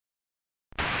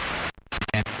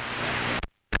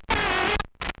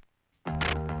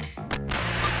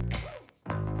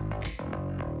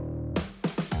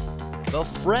the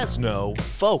Fresno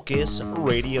Focus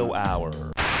Radio Hour.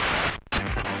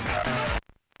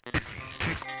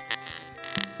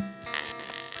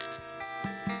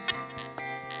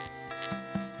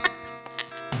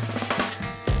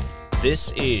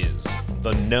 This is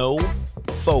the No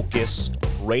Focus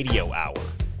Radio Hour.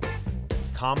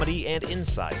 Comedy and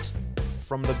insight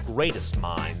from the greatest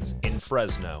minds in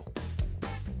Fresno.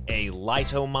 A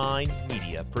Lightomine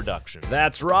Media production.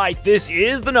 That's right. This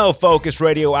is the No Focus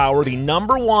Radio Hour, the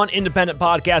 #1 independent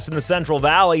podcast in the Central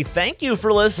Valley. Thank you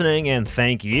for listening, and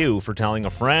thank you for telling a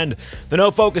friend. The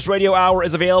No Focus Radio Hour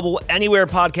is available anywhere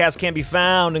podcasts can be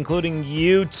found, including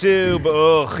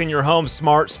YouTube, in your home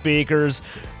smart speakers.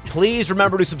 Please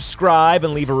remember to subscribe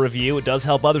and leave a review. It does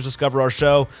help others discover our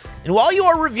show. And while you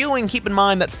are reviewing, keep in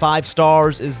mind that 5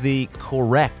 stars is the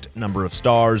correct number of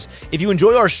stars. If you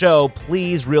enjoy our show,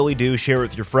 please really do share it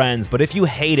with your friends. But if you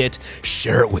hate it,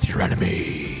 share it with your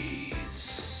enemies.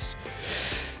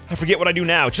 I forget what I do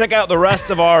now. Check out the rest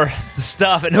of our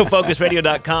stuff at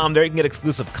nofocusradio.com. There you can get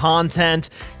exclusive content.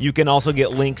 You can also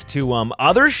get links to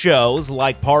other shows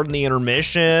like Pardon the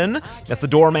Intermission. That's the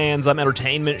Doorman's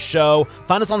entertainment show.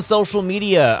 Find us on social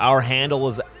media. Our handle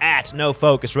is at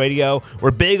NoFocusRadio.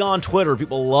 We're big on Twitter.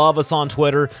 People love us on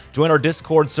Twitter. Join our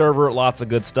Discord server. Lots of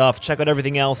good stuff. Check out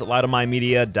everything else at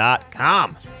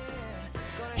lightominemedia.com.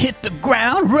 Hit the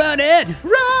ground running,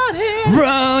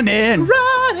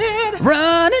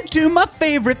 running to my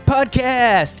favorite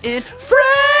podcast in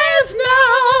Fresno.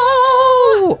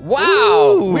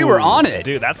 Wow, Ooh. We were on it.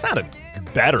 Dude, that sounded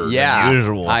better than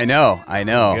usual. I know.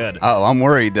 That's good. Oh, I'm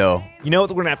worried, though. You know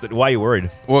what we're going to have to... Why are you worried?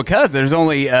 Well, because there's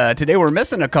only... today we're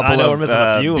missing a couple of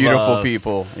a few beautiful of us.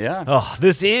 people. Yeah. Oh,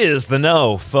 this is the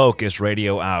No Focus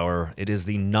Radio Hour. It is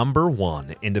the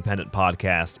 #1 independent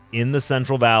podcast in the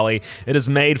Central Valley. It is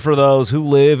made for those who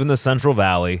live in the Central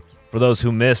Valley, for those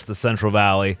who miss the Central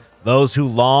Valley, those who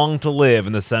long to live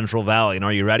in the Central Valley. And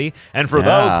are you ready? And for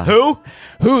those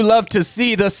who love to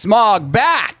see the smog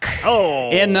back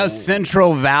in the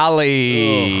Central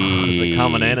Valley. Is it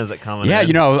coming in? Yeah,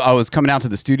 you know, I was coming out to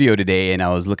the studio today and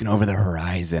I was looking over the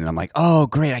horizon and I'm like, oh,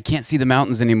 great, I can't see the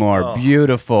mountains anymore.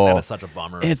 Beautiful. That is such a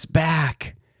bummer. It's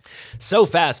back. So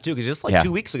fast, too, because just like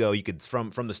 2 weeks ago, you could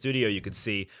from the studio, you could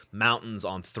see mountains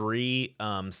on 3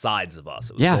 sides of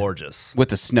us. It was gorgeous. With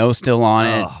the snow still on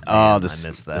it. Man, I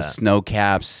missed that. The snow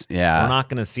caps. Yeah. We're not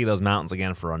going to see those mountains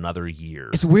again for another year.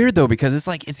 It's weird, though, because it's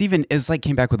like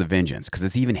came back with a vengeance, because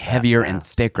it's even heavier and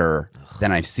thicker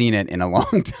than I've seen it in a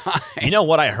long time. You know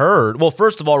what I heard? Well,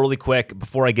 first of all, really quick,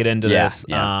 before I get into this,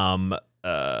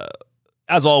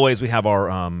 as always, we have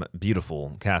our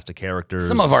beautiful cast of characters.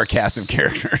 Some of our cast of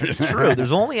characters. It's true.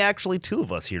 There's only actually 2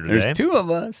 of us here today. There's 2 of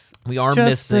us. We are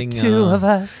just missing... the 2 of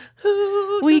us.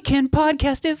 We can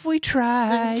podcast if we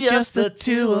try. Just the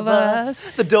 2 of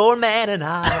us. The doorman and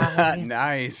I.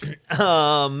 Nice. You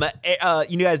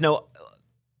guys know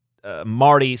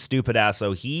Marty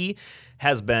Stupidasso. He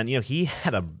has been, he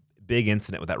had a big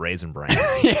incident with that Raisin Bran.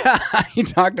 Yeah, he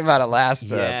talked about it last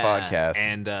podcast.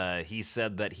 And he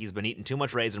said that he's been eating too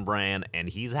much Raisin Bran, and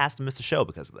he has to miss the show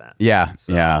because of that. Yeah,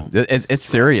 It's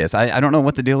serious. I don't know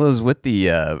what the deal is with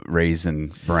the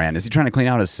Raisin Bran. Is he trying to clean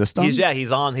out his system? He's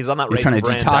on that Raisin Bran trying to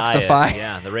detoxify? diet.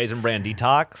 Yeah, the Raisin Bran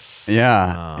detox.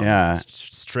 Yeah.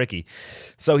 It's tricky.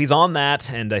 So he's on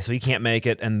that, and so he can't make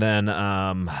it. And then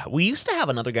we used to have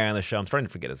another guy on the show. I'm starting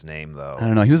to forget his name, though. I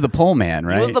don't know. He was the pole man,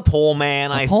 right? He was the pole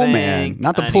man, I think.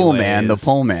 Not the pool man, the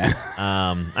pole man.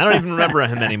 I don't even remember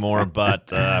him anymore,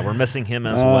 but we're missing him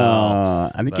as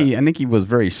well. I think he was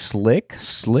very slick.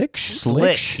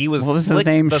 He was what was slick, his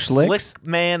name? the Slick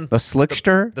man. The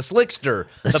slickster? The slickster.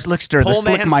 The slickster. Pole The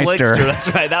man slickmeister. Slickster. That's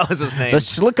right. That was his name. The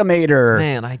slickomator.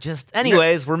 Man,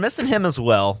 anyways, we're missing him as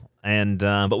well. And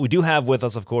but we do have with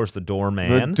us, of course, the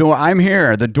doorman. I'm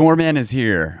here. The doorman is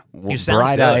here. You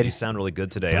sound good. You sound really good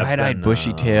today. Bright-eyed,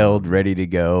 bushy-tailed, ready to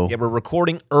go. Yeah, we're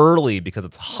recording early because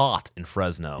it's hot in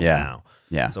Fresno now.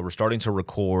 Yeah. So we're starting to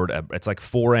record. It's like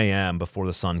 4 a.m. before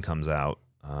the sun comes out.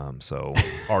 So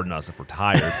pardon us if we're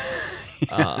tired.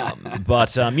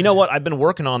 But you know what? I've been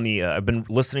working on I've been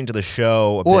listening to the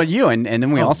show. Well, and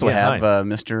then we also have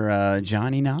Mr.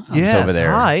 Johnny Knobs over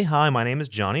there. Hi. My name is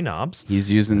Johnny Knobs.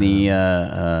 He's using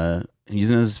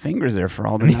using his fingers there for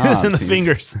all the knobs. Using the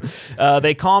fingers.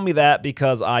 They call me that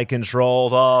because I control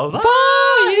the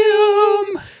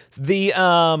volume.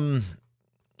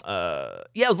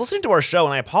 I was listening to our show,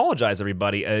 and I apologize,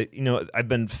 everybody. I've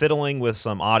been fiddling with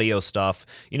some audio stuff.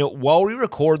 While we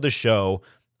record the show,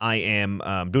 I am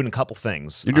doing a couple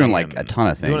things. You're doing a ton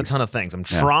of things. Doing a ton of things. I'm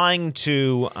trying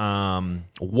to, I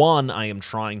am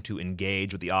trying to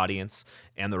engage with the audience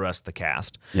and the rest of the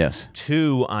cast. Yes.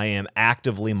 2, I am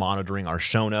actively monitoring our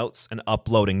show notes and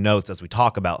uploading notes as we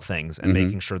talk about things and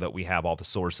making sure that we have all the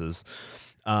sources.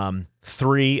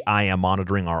 3, I am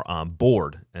monitoring our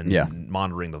board and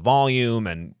monitoring the volume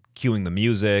and cueing the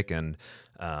music and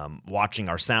watching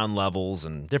our sound levels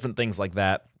and different things like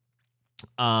that.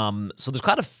 So there's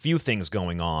quite a few things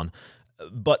going on.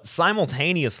 But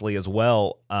simultaneously as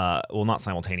well, not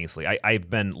simultaneously, I've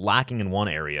been lacking in one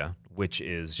area, which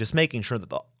is just making sure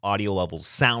that the audio levels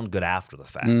sound good after the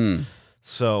fact.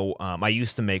 So I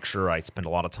used to make sure I spend a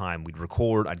lot of time. We'd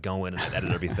record, I'd go in and I'd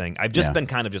edit everything. I've just been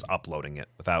kind of just uploading it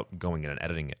without going in and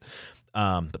editing it.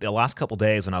 But the last couple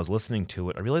days when I was listening to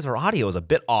it, I realized our audio is a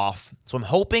bit off. So I'm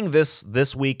hoping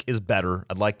this week is better.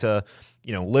 I'd like to...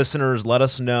 listeners, let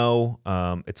us know.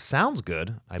 It sounds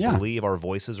good. I believe our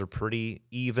voices are pretty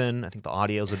even. I think the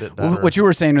audio's a bit better. Well, what you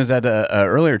were saying was that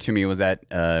earlier to me was that,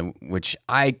 which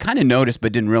I kind of noticed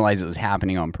but didn't realize it was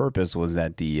happening on purpose, was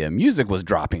that the music was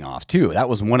dropping off too. That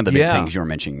was one of the big things you were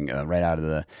mentioning right out of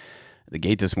the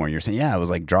gate this morning. You're saying, it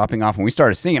was like dropping off. When we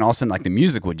started singing, all of a sudden, like the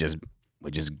music would just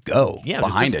go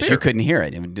behind us. You couldn't hear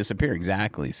it. It would disappear.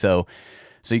 Exactly. So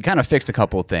you kind of fixed a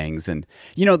couple of things. And,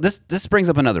 this brings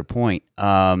up another point.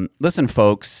 Listen,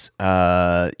 folks,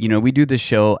 we do this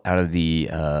show out of the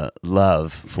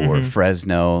love for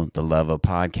Fresno, the love of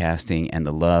podcasting, and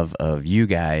the love of you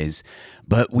guys.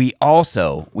 But we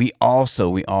also need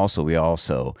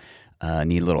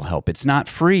a little help. It's not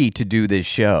free to do this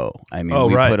show. I mean,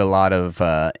 we put a lot of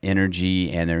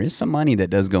energy, and there is some money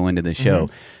that does go into the show.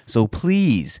 So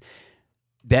please...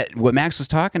 that what Max was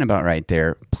talking about right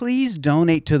there, please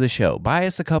donate to the show. Buy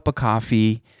us a cup of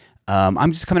coffee.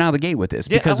 I'm just coming out of the gate with this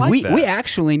because we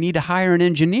actually need to hire an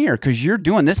engineer because you're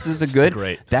doing this is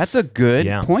that's a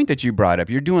good point that you brought up.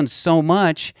 You're doing so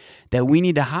much that we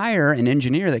need to hire an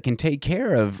engineer that can take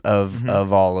care of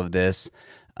all of this.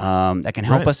 That can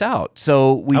help us out.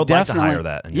 So we would definitely like to hire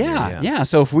that engineer,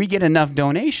 So if we get enough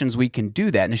donations, we can do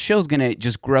that, and the show's going to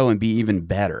just grow and be even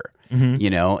better.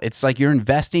 It's like you're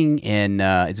investing in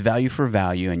it's value for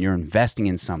value, and you're investing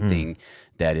in something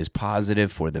that is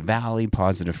positive for the valley,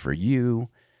 positive for you,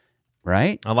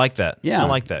 right? I like that. Yeah, I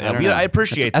like that. I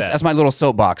appreciate that. That's my little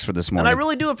soapbox for this morning. And I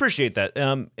really do appreciate that.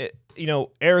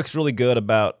 Eric's really good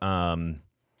about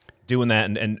doing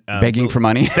that and begging for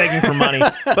money,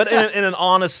 but in an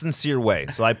honest, sincere way.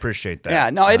 So I appreciate that. Yeah,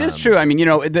 no, it is true. I mean,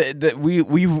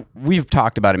 we've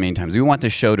talked about it many times. We want the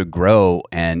show to grow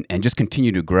and just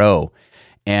continue to grow,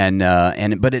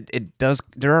 but it does.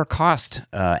 There are costs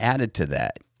added to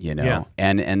that,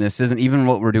 and this isn't even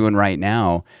what we're doing right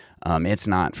now. It's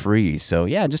not free. So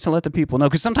just to let the people know,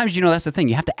 because sometimes, that's the thing,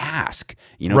 you have to ask,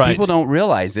 people don't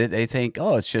realize it. They think,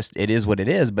 it is what it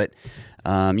is. But,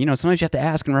 sometimes you have to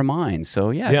ask and remind. So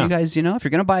if you guys, if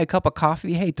you're going to buy a cup of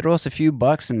coffee, hey, throw us a few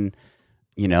bucks and,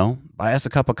 buy us a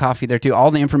cup of coffee there too. All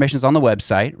the information's on the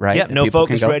website, right? Yep,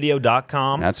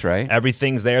 nofocusradio.com. That's right.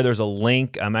 Everything's there. There's a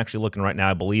link. I'm actually looking right now.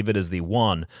 I believe it is the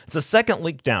one. It's the second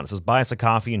link down. It says buy us a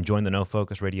coffee and join the No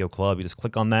Focus Radio Club. You just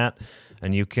click on that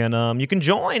and you can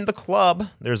join the club.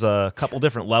 There's a couple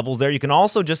different levels there. You can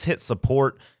also just hit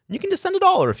support. You can just send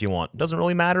 $1 if you want. It doesn't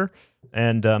really matter.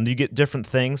 And you get different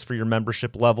things for your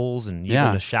membership levels, and you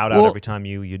get a shout out every time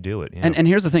you do it. And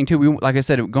here's the thing too. Like I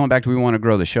said, going back to we want to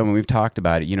grow the show, and we've talked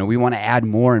about it. We want to add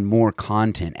more and more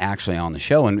content actually on the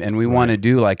show, and we want to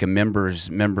do like a members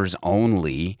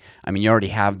only. I mean, you already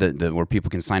have the where people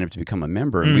can sign up to become a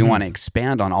member, and we want to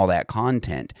expand on all that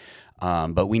content.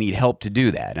 But we need help to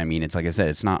do that. I mean, it's like I said,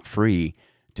 it's not free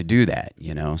to do that,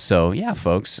 So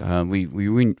folks,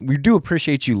 we do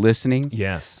appreciate you listening.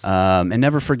 Yes. And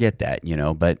never forget that,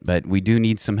 but we do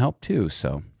need some help too.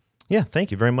 So thank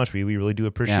you very much. We really do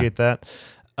appreciate that.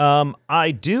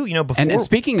 I do, before. And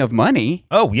speaking of money.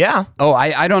 Oh, yeah. Oh,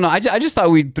 I don't know. I just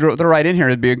thought we'd throw right in here.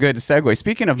 It'd be a good segue.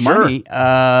 Speaking of money,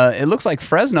 it looks like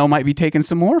Fresno might be taking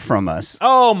some more from us.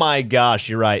 Oh, my gosh.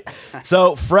 You're right.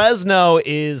 So Fresno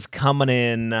is coming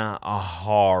in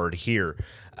hard here.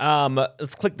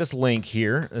 Let's click this link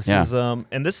here. This is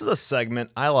and this is a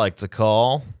segment I like to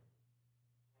call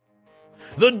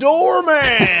The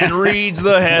Doorman Reads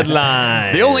the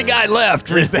Headline. The only guy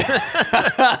left.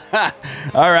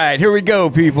 All right, here we go,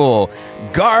 people.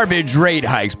 Garbage rate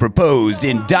hikes proposed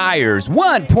in Dyer's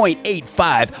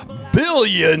 $1.85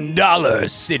 billion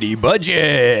city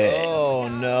budget. Oh,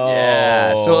 no.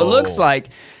 Yeah, so it looks like...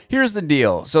 Here's the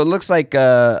deal. So it looks like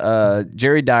Mayor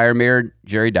Jerry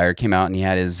Dyer came out and he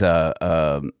had his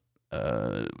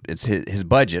it's his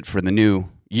budget for the new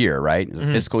year, right? It's a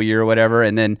fiscal year or whatever.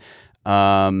 And then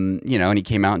And he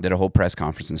came out and did a whole press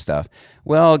conference and stuff.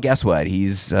 Well, guess what?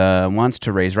 He's wants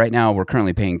to raise. Right now, we're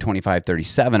currently paying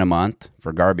 $25.37 a month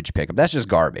for garbage pickup. That's just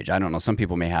garbage. I don't know. Some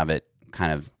people may have it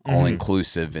kind of all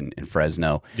inclusive in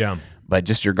Fresno. Yeah. But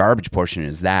just your garbage portion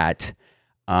is that.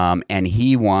 And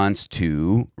he wants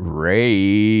to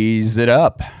raise it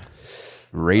up.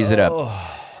 Raise it up.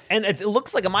 And it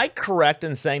looks like, am I correct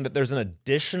in saying that there's an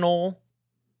additional...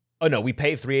 Oh, no, we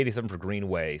pay $387 for green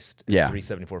waste, yeah,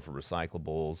 $374 for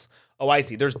recyclables. Oh, I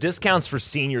see. There's discounts for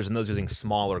seniors and those using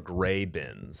smaller gray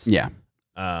bins. Yeah.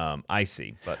 I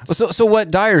see. But So what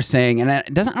Dyer's saying, and I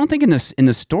don't think in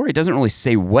the story, it doesn't really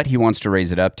say what he wants to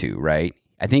raise it up to, right?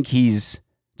 I think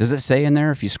does it say in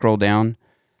there if you scroll down?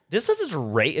 Just says it's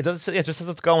rate. It just says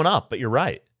it's going up, but you're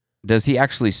right. Does he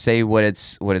actually say what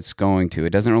it's going to? It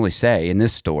doesn't really say in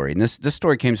this story. And this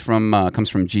story comes from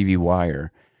GV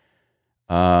Wire.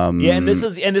 Yeah, and this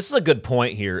is a good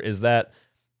point here, is that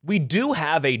we do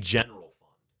have a general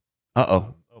fund.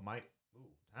 Uh-oh. Oh, Mike.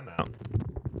 I'm out.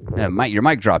 Yeah, Mike, your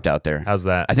mic dropped out there. How's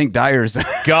that? I think Dyer's...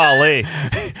 Golly.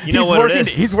 You know what it is?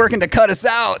 He's working to cut us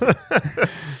out.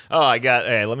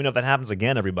 Hey, let me know if that happens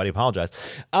again, everybody. Apologize.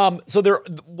 So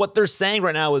what they're saying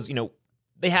right now is,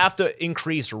 they have to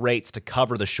increase rates to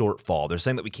cover the shortfall. They're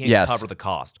saying that we can't cover the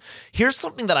cost. Here's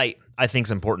something that I think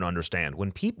is important to understand.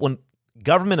 When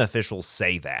government officials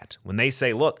say that, when they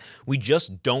say, look, we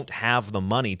just don't have the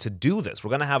money to do this, we're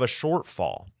going to have a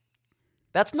shortfall,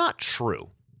 that's not true.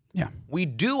 Yeah. We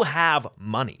do have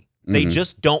money. They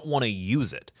just don't want to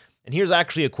use it. And here's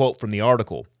actually a quote from the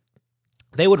article.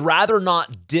 They would rather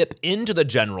not dip into the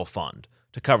general fund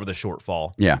to cover the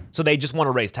shortfall. Yeah. So they just want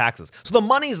to raise taxes. So the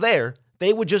money's there.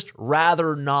 They would just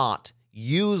rather not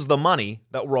use the money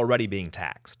that we're already being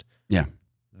taxed. Yeah.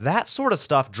 That sort of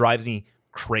stuff drives me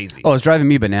crazy. Oh, it's driving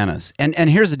me bananas. And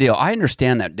here's the deal. I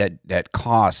understand that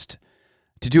cost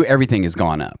to do everything has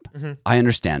gone up. I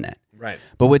understand that. Right.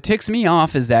 But what ticks me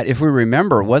off is that if we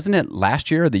remember, wasn't it last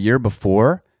year or the year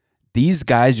before, these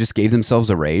guys just gave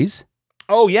themselves a raise?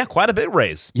 Oh, yeah, quite a bit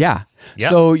raise. Yeah. Yep.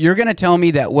 So you're going to tell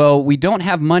me that, well, we don't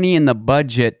have money in the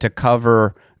budget to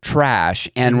cover trash,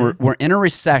 and we're in a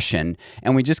recession,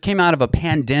 and we just came out of a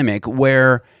pandemic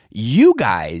where you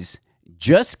guys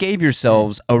just gave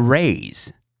yourselves a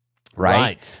raise.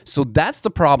 Right? So that's the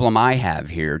problem I have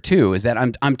here too, is that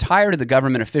I'm tired of the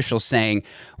government officials saying,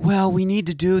 well, we need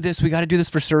to do this. We got to do this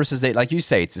for services. Like you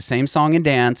say, it's the same song and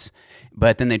dance,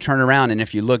 but then they turn around, and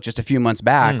if you look just a few months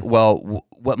back, well,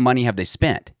 what money have they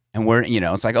spent? And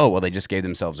it's like, oh, well, they just gave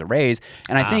themselves a raise.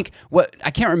 And I think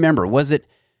I can't remember, was it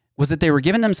they were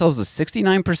giving themselves a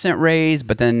 69% raise,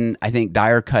 but then I think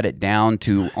Dyer cut it down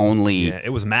to only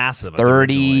it was massive,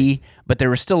 30, but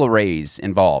there was still a raise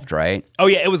involved, right? Oh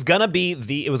yeah, they were gonna be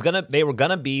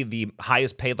the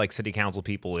highest paid city council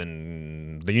people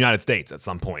in the United States at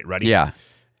some point, right? Yeah.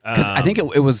 Because I think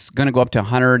it was going to go up to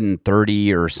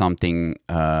 130 or something.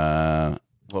 So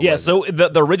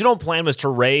the original plan was to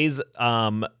raise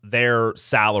their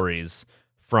salaries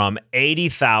from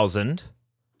 $80,000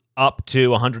 up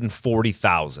to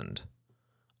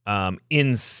 $140,000.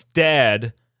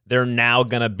 Instead, they're now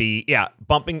going to be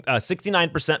bumping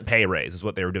 69% pay raise is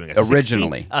what they were doing.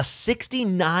 Originally, a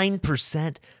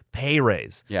 69% pay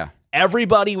raise. Yeah.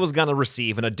 Everybody was going to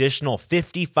receive an additional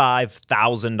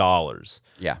 $55,000.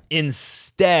 Yeah.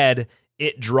 Instead,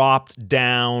 it dropped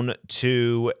down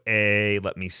to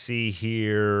let me see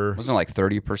here. Wasn't it like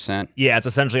 30%? Yeah, it's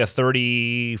essentially a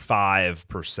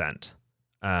 35%.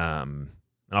 And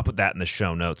I'll put that in the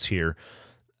show notes here.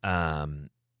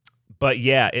 But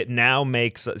yeah, it now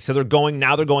makes, so they're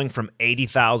going from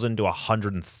 80,000 to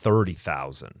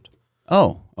 130,000.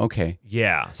 Oh, okay.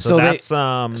 Yeah. So that's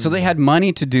so they had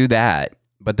money to do that,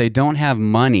 but they don't have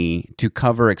money to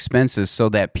cover expenses so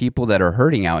that people that are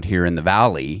hurting out here in the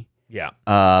valley,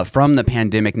 from the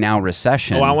pandemic now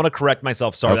recession. Oh, I want to correct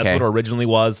myself. Sorry, Okay. that's what it originally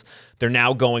was. They're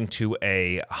now going to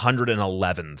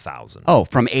 111,000. Oh,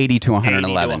 from 80 to 111.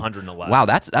 80 to 111. Wow,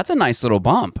 that's a nice little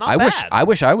bump. Not bad. I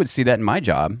wish I would see that in my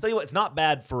job. I'll tell you what, it's not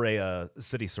bad for a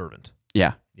city servant.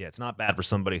 Yeah. Yeah, it's not bad for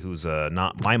somebody who's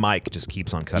not. My mic just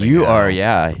keeps on cutting. You out. are,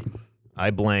 yeah.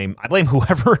 I blame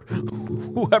whoever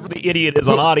the idiot is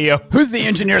on audio. Who's the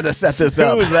engineer that set this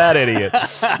up? Who's that idiot?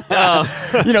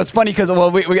 It's funny because,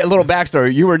 we got a little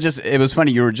backstory. It was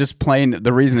funny. You were just playing,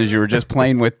 the reason is you were just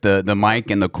playing with the mic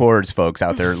and the cords, folks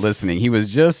out there listening. He was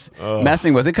just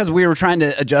messing with it because we were trying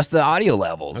to adjust the audio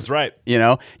levels. That's right.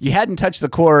 You hadn't touched the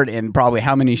cord in probably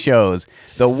how many shows.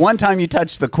 The one time you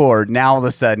touched the cord, now all of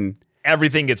a sudden,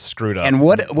 everything gets screwed up. And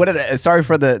what did I, sorry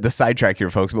for the sidetrack here,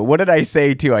 folks, but what did I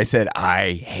say too? I said,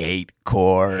 I hate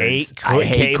cords. I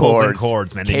hate cables and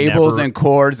cords, man. Cables and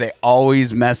cords, they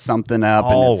always mess something up.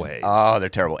 Always. And they're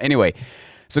terrible. Anyway,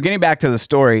 so getting back to the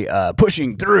story,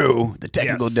 pushing through the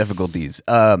technical difficulties.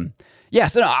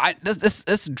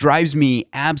 This drives me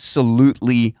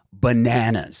absolutely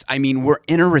bananas. I mean, we're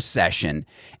in a recession,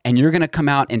 and you're going to come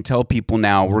out and tell people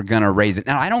now we're going to raise it.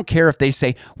 Now, I don't care if they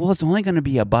say, well, it's only going to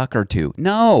be $1 or $2.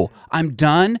 No, I'm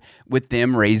done with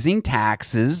them raising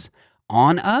taxes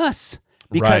on us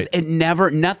because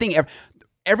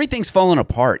everything's falling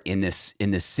apart in this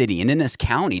city and in this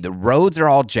county. The roads are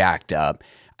all jacked up.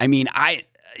 I mean,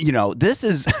 this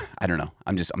is, I don't know.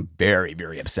 I'm very,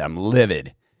 very upset. I'm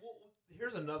livid. Well,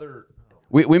 here's another.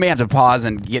 We may have to pause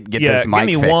and get this mic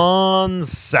fixed. Give me 1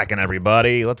 second,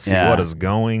 everybody. Let's see what is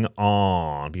going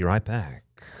on. Be right back.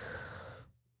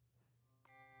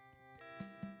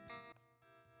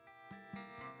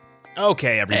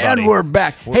 Okay, everybody. And we're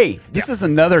back. Hey, this is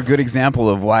another good example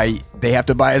of why they have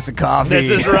to buy us a coffee. This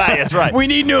is right. That's right. We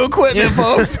need new equipment,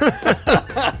 folks.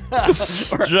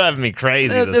 Driving me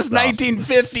crazy. This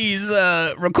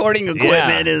 1950s recording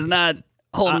equipment is not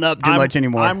holding up too much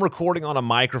anymore. I'm recording on a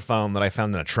microphone that I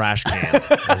found in a trash can.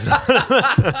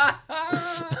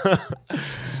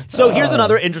 So here's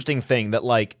another interesting thing that,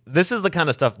 like, this is the kind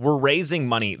of stuff we're raising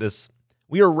money.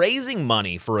 We are raising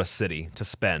money for a city to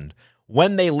spend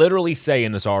when they literally say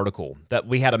in this article that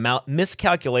we had a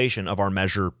miscalculation of our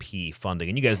Measure P funding.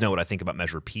 And you guys know what I think about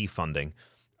Measure P funding.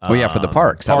 For the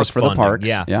parks. That was for the parks.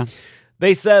 Yeah.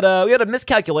 They said we had a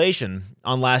miscalculation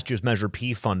on last year's Measure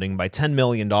P funding by $10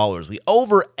 million. We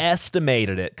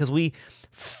overestimated it because we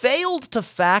failed to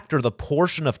factor the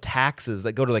portion of taxes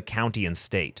that go to the county and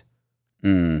state.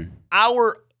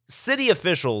 Our city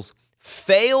officials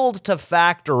failed to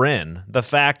factor in the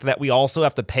fact that we also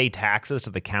have to pay taxes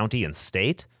to the county and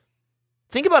state.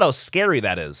 Think about how scary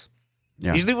that is.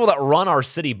 Yeah. These people that run our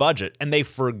city budget, and they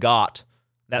forgot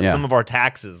that some of our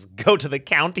taxes go to the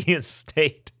county and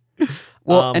state.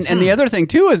 Well, and the other thing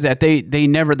too is that they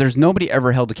never, there's nobody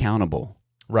ever held accountable,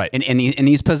 right? In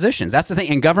these positions. That's the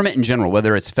thing. In government in general,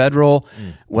 whether it's federal,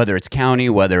 whether it's county,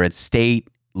 whether it's state,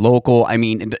 local. I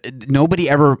mean, nobody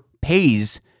ever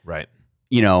pays, right?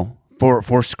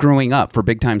 For screwing up, for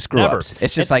big time screw ups.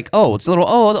 It's just it's a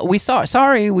little. We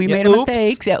made a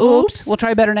mistake. Yeah, oops. We'll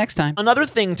try better next time. Another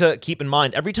thing to keep in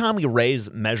mind: every time we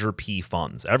raise Measure P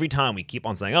funds, every time we keep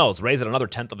on saying, let's raise it another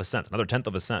 1/10 of a cent, another 1/10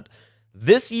 of a cent.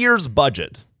 This year's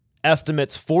budget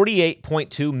estimates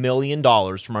 $48.2 million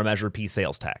from our Measure P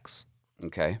sales tax.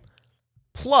 Okay.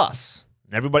 Plus,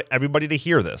 everybody to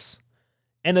hear this,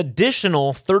 an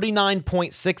additional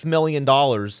 $39.6 million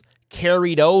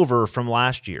carried over from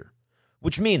last year,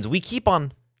 which means we keep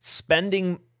on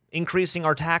increasing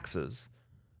our taxes,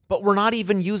 but we're not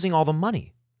even using all the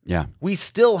money. Yeah. We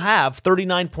still have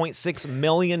 $39.6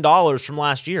 million from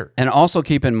last year. And also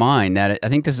keep in mind that I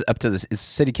think this is up to the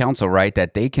city council, right?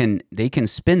 That they can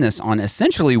spend this on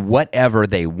essentially whatever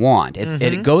they want. It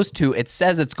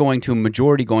says it's going to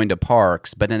majority going to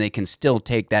parks, but then they can still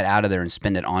take that out of there and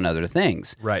spend it on other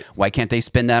things. Right. Why can't they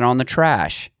spend that on the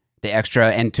trash? The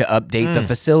extra, and to update the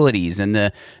facilities and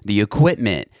the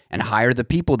equipment and hire the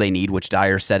people they need, which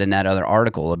Dyer said in that other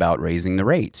article about raising the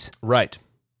rates. Right.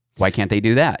 Why can't they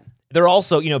do that? They're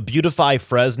also, Beautify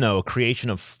Fresno, a creation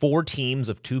of 4 teams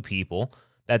of 2 people.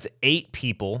 That's 8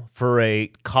 people for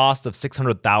a cost of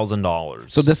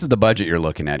 $600,000. So this is the budget you're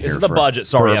looking at here. This is the budget.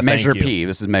 Sorry, for Measure P.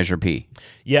 This is Measure P.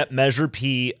 Yep, Measure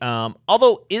P.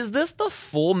 Although, is this the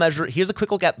full measure? Here's a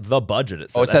quick look at the budget.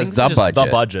 It says the budget.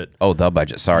 The budget. Oh, the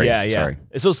budget. Sorry. Yeah. Sorry.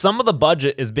 So some of the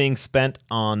budget is being spent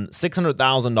on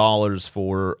 $600,000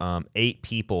 for 8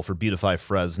 people for Beautify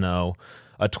Fresno,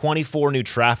 24 new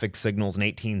traffic signals and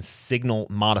 18 signal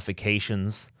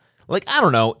modifications. Like, I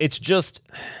don't know. It's just...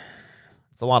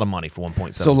 It's a lot of money for $1.7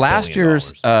 billion. So last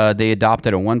year's, they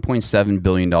adopted a $1.7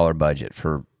 billion budget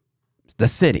for the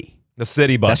city. The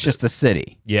city budget. That's just the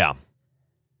city. Yeah.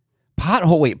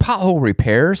 Pothole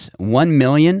repairs, $1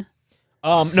 million?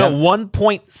 No,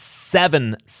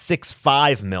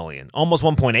 $1.765 million. Almost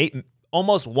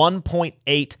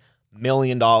 $1.8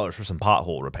 million for some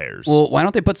pothole repairs. Well, why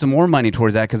don't they put some more money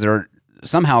towards that? Because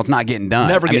somehow it's not getting done.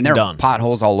 Never getting there done. Are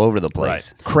potholes all over the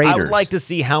place. Right. Craters. I would like to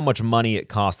see how much money it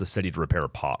costs the city to repair a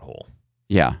pothole.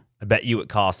 Yeah. I bet you it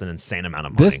costs an insane amount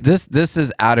of money. This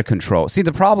is out of control. See,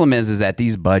 the problem is that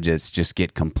these budgets just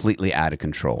get completely out of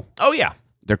control. Oh yeah.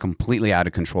 They're completely out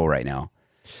of control right now.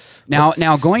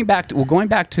 Now going back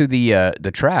to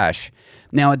the trash.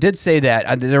 Now, it did say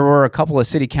that there were a couple of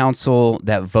city council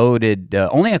that voted,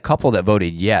 only a couple that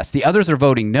voted yes. The others are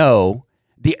voting no.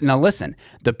 Now listen,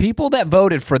 the people that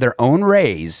voted for their own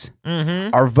raise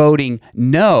are voting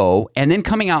no, and then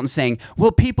coming out and saying,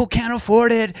 "Well, people can't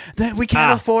afford it. That we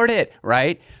can't afford it."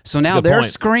 Right? So now they're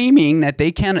screaming that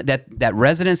they can't, that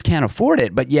residents can't afford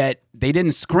it, but yet they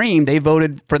didn't scream. They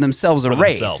voted for themselves a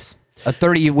raise, a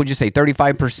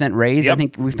 35% raise. Yep. I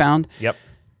think we found. Yep.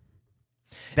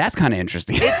 That's kind of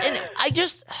interesting. And I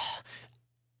just.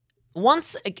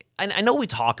 Once, I know we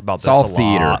talk about this all a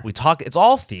lot. Theater. It's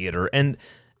all theater, and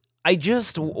I'll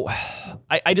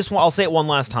say it one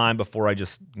last time before I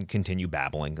just continue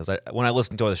babbling, because when I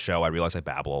listen to this show, I realize I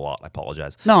babble a lot. I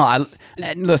apologize. No,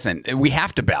 listen, we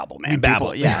have to babble, man. We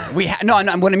babble.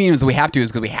 No, what I mean is we have to, is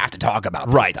because we have to talk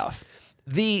about this stuff.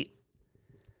 The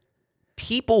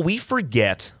people, we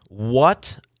forget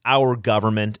what our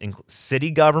government,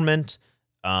 city government,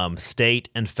 state,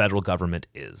 and federal government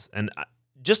is, and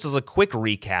just as a quick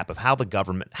recap of how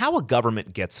a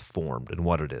government gets formed and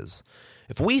what it is.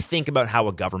 If we think about how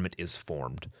a government is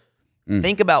formed,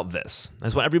 think about this. I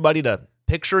just want everybody to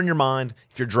picture in your mind.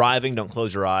 If you're driving, don't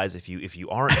close your eyes. If you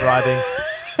aren't driving,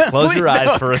 close your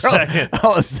eyes for a second.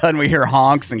 All of a sudden, we hear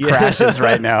honks and crashes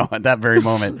right now at that very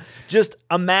moment. Just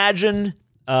imagine,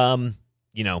 500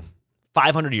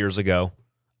 years ago,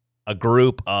 a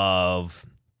group of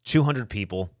 200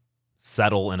 people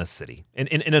settle in a city,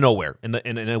 in a nowhere, in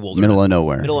a wilderness. Middle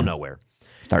of nowhere.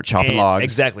 Start chopping logs.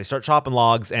 Exactly. Start chopping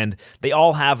logs, and they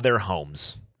all have their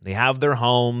homes. They have their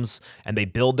homes, and they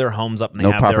build their homes up, and they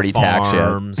have property their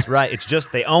farms. Tax yet. Right. It's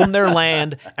just they own their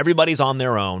land. Everybody's on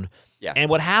their own. Yeah.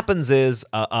 And what happens is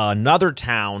another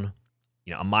town,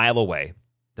 a mile away,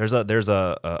 there's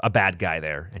a bad guy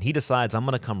there, and he decides, I'm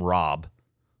going to come rob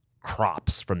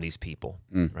crops from these people.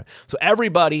 Right? So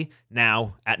everybody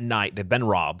now at night, they've been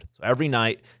robbed. So every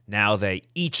night now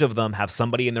each of them have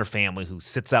somebody in their family who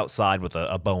sits outside with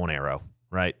a bow and arrow,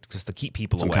 right? Just to keep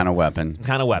people away. Some kind of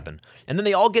weapon. And then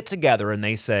they all get together and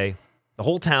they say, the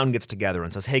whole town gets together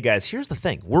and says, hey guys, here's the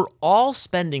thing. We're all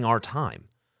spending our time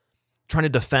trying to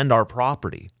defend our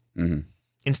property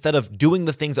instead of doing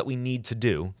the things that we need to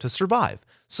do to survive.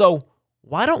 So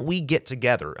why don't we get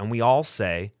together and we all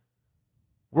say,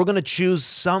 we're going to choose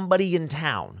somebody in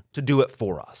town to do it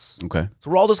for us. Okay. So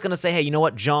we're all just going to say, hey, you know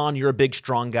what, John, you're a big,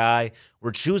 strong guy.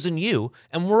 We're choosing you,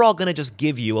 and we're all going to just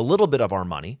give you a little bit of our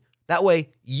money. That way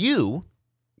you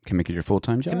can make it your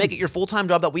full-time job. Can make it your full-time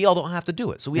job that we all don't have to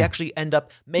do it. So we actually end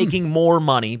up making more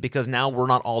money because now we're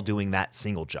not all doing that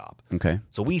single job. Okay.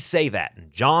 So we say that,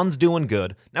 and John's doing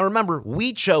good. Now remember,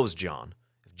 we chose John.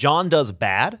 If John does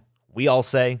bad, we all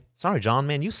say, sorry, John,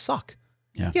 man, you suck.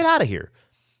 Yeah. Get out of here.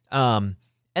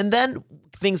 And then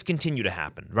things continue to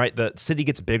happen, right? The city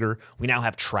gets bigger. We now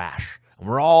have trash, and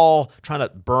we're all trying to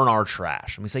burn our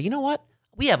trash. And we say, you know what?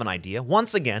 We have an idea.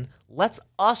 Once again, let's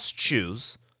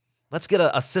choose. Let's get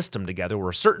a system together where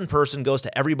a certain person goes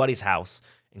to everybody's house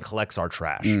and collects our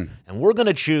trash. And we're going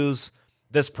to choose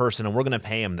this person, and we're going to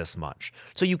pay him this much.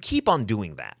 So you keep on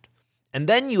doing that. And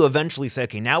then you eventually say,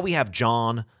 okay, now we have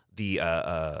John, the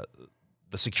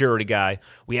security guy.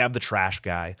 We have the trash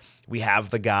guy. We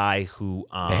have the guy who...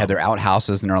 they had their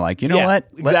outhouses, and they're like, you know what?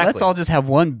 Exactly. Let's all just have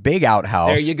one big outhouse.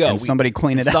 There you go. And somebody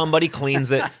clean it up. Somebody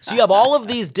cleans it. So you have all of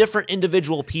these different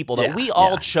individual people that we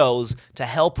all chose to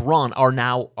help run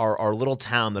our little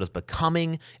town that is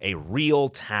becoming a real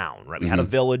town, right? We had a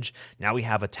village. Now we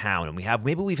have a town, and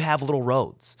maybe we have little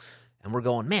roads. And we're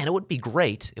going, man, it would be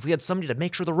great if we had somebody to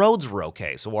make sure the roads were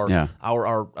okay, so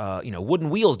our wooden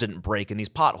wheels didn't break in these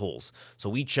potholes. So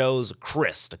we chose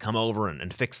Chris to come over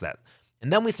and fix that.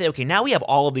 And then we say, okay, now we have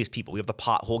all of these people. We have the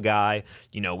pothole guy,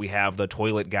 we have the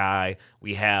toilet guy,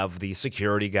 we have the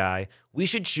security guy. We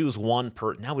should choose one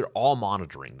person. Now we're all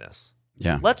monitoring this.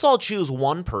 Yeah. Let's all choose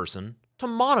one person to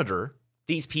monitor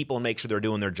these people and make sure they're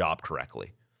doing their job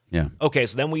correctly. Yeah. Okay,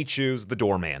 so then we choose the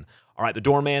doorman. All right, the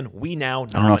doorman, we now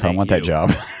nominate I don't know if I want that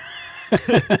job.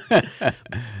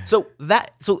 So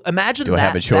imagine Do I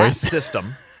have a choice? that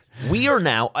system. We are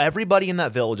now, everybody in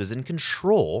that village is in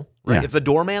control. Right? Yeah. If the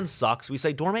doorman sucks, we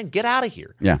say, doorman, get out of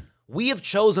here. Yeah. We have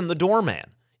chosen the doorman.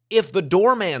 If the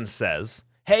doorman says,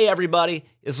 hey, everybody,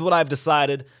 this is what I've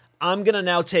decided. I'm going to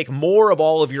now take more of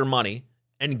all of your money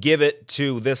and give it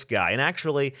to this guy. And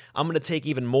actually, I'm going to take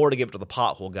even more to give it to the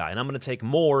pothole guy. And I'm going to take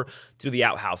more to the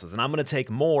outhouses. And I'm going to take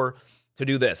more to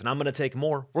do this. And I'm going to take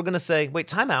more. We're going to say, wait,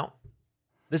 time out.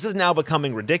 This is now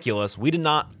becoming ridiculous. We did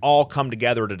not all come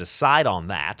together to decide on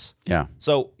that. Yeah.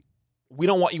 So we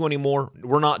don't want you anymore.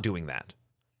 We're not doing that.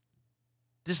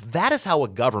 That is how a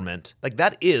government,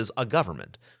 that is a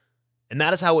government. And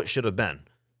that is how it should have been.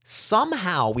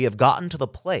 Somehow we have gotten to the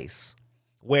place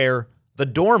where the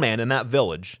doorman in that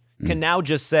village can now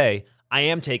just say, I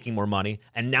am taking more money,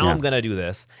 and now I'm going to do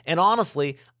this. And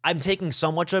honestly, I'm taking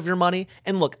so much of your money.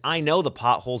 And look, I know the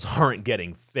potholes aren't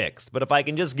getting fixed, but if I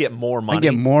can just get more money. I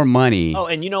get more money. Oh,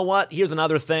 and you know what? Here's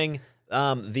another thing.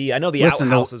 I know the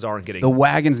outhouses aren't getting. The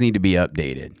wagons need to be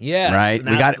updated. Yes,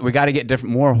 right. We got to get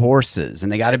more horses, and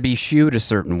they got to be shoed a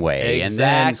certain way.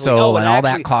 Exactly. And then all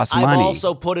that costs money. I've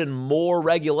also put in more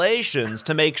regulations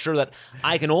to make sure that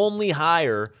I can only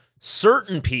hire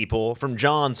certain people from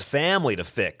John's family to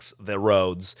fix the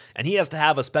roads, and he has to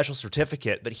have a special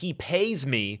certificate that he pays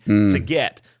me to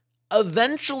get.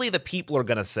 Eventually, the people are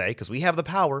going to say, because we have the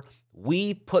power,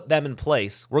 we put them in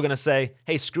place. We're going to say,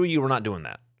 hey, screw you, we're not doing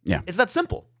that. Yeah. It's that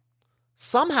simple.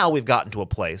 Somehow we've gotten to a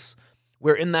place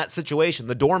where in that situation,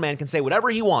 the doorman can say whatever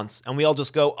he wants, and we all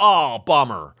just go, oh,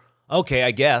 bummer. Okay,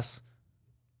 I guess.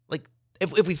 Like,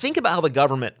 if we think about how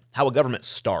a government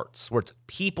starts, where it's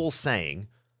people saying,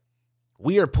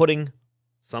 we are putting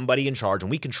somebody in charge, and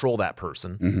we control that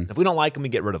person. Mm-hmm. If we don't like them, we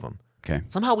get rid of them. Okay.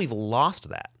 Somehow we've lost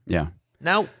that. Yeah.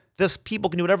 Now, people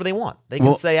can do whatever they want. They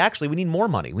can say, actually, we need more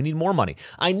money. We need more money.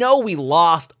 I know we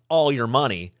lost all your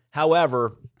money.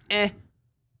 However,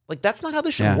 like that's not how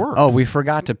this should work. Oh, we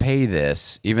forgot to pay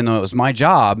this, even though it was my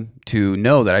job to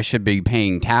know that I should be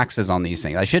paying taxes on these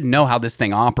things. I should know how this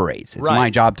thing operates. It's my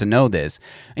job to know this.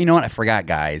 And you know what? I forgot,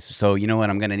 guys. So you know what?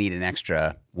 I'm going to need an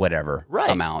extra whatever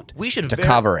amount to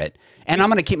cover it. And I'm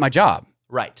going to keep my job.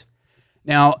 Right.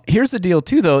 Now, here's the deal,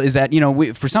 too, though, is that,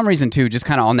 we, for some reason, too, just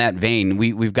kind of on that vein,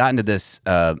 we've gotten to this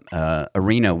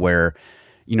arena where,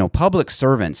 public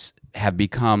servants have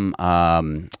become,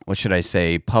 what should I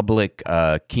say, public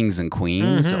kings and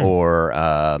queens or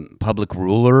public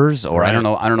rulers, or I don't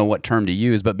know what term to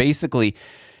use, but basically,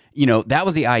 that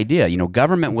was the idea.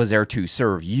 Government was there to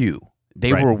serve you.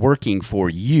 They were working for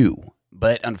you.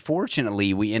 But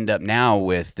unfortunately, we end up now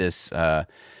with this,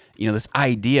 this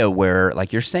idea where,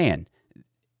 like you're saying,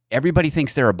 everybody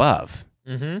thinks they're above.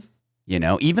 Mm-hmm.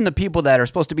 Even the people that are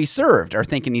supposed to be served are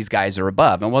thinking these guys are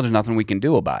above, and there's nothing we can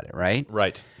do about it, right?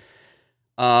 Right.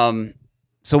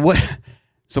 So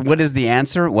what is the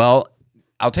answer? Well,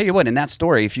 I'll tell you what. In that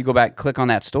story, if you go back, click on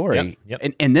that story. Yep.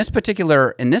 In this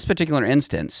particular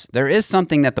instance, there is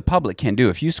something that the public can do.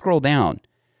 If you scroll down,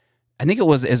 I think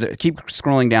keep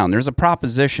scrolling down. There's a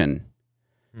proposition.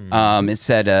 It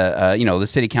said, the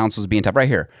city council is being tough right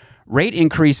here. Rate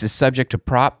increase is subject to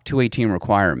Prop 218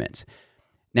 requirements.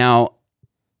 Now,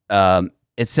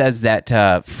 it says that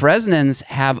Fresnans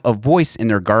have a voice in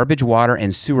their garbage, water,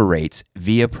 and sewer rates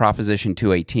via Proposition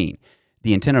 218.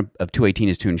 The intent of 218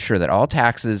 is to ensure that all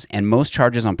taxes and most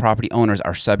charges on property owners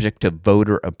are subject to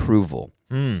voter approval.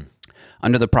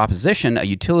 Under the proposition, a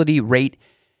utility rate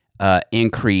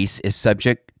increase is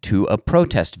subject to a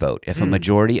protest vote. If a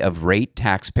majority of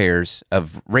ratepayers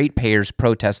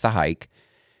protest the hike,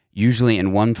 usually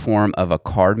in one form of a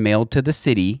card mailed to the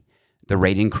city, the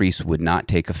rate increase would not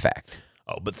take effect.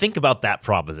 Oh, but think about that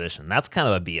proposition. That's kind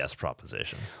of a BS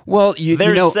proposition. Well,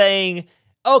 they're saying,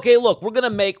 okay, look,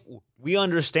 we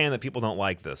understand that people don't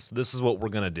like this. This is what we're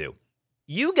going to do.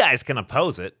 You guys can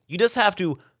oppose it. You just have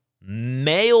to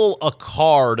mail a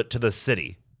card to the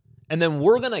city, and then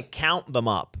we're going to count them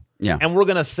up. Yeah. And we're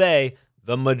going to say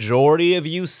the majority of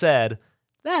you said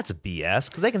that's BS,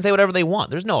 because they can say whatever they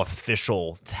want. There's no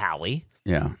official tally.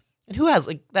 Yeah. And who has,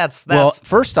 that's... Well,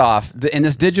 first off, in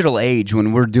this digital age,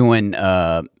 when we're doing,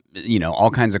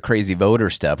 all kinds of crazy voter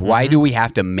stuff, why do we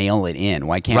have to mail it in?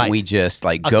 Why can't we just,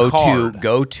 go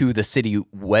to the city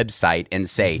website and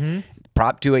say,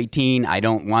 Prop 218, I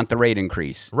don't want the rate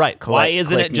increase. Right. Why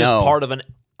isn't it just part of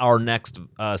our next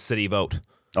city vote?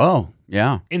 Oh,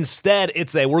 yeah. Instead,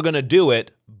 it's we're going to do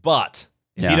it, but...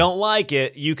 If you don't like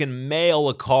it, you can mail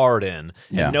a card in.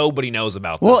 And nobody knows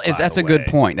about this. Well, that's a good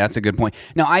point. That's a good point.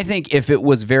 Now, I think if it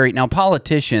was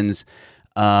politicians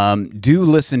do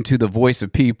listen to the voice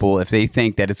of people if they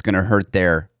think that it's going to hurt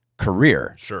their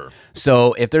career. Sure.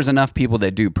 So if there's enough people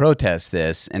that do protest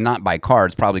this, and not by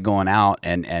cards, probably going out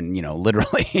and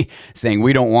literally saying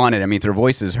we don't want it. I mean, if their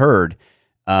voice is heard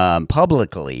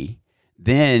publicly,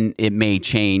 then it may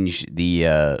change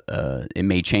that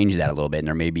a little bit, and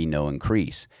there may be no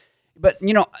increase. But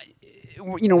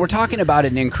we're talking about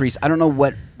an increase. I don't know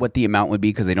what the amount would be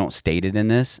because they don't state it in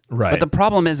this. Right. But the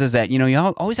problem is that you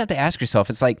always have to ask yourself.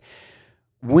 It's like,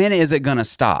 when is it going to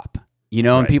stop?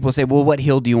 And people say, well, what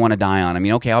hill do you want to die on? I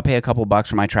mean, okay, I'll pay a couple bucks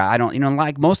for my try. I don't,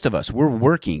 like most of us, we're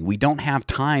working. We don't have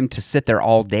time to sit there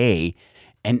all day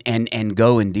and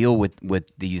go and deal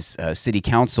with these city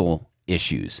council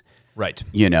issues. Right.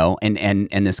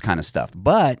 And this kind of stuff.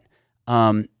 But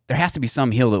there has to be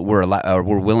some hill that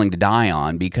we're willing to die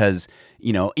on, because,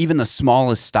 even the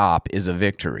smallest stop is a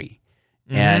victory.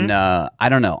 And I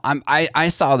don't know. I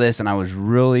saw this and I was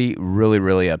really, really,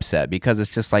 really upset because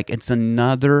it's just like it's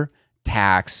another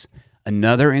tax,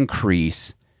 another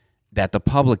increase that the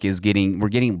public is getting. We're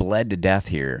getting bled to death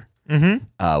here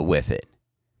with it.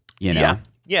 You know?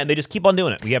 Yeah, and they just keep on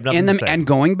doing it. We have nothing to say. And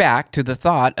going back to the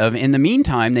thought of, in the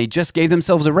meantime, they just gave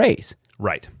themselves a raise.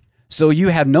 Right. So you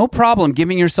have no problem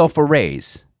giving yourself a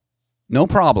raise. No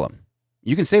problem.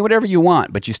 You can say whatever you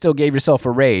want, but you still gave yourself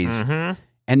a raise. And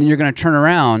then you're going to turn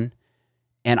around,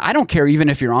 and I don't care even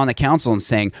if you're on the council and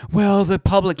saying, well, the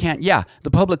public can't. Yeah,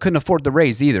 the public couldn't afford the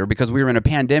raise either because we were in a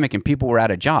pandemic and people were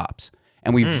out of jobs.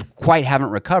 And we quite haven't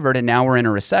recovered, and now we're in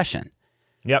a recession.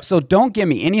 Yep. So don't give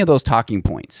me any of those talking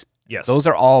points. Yes. Those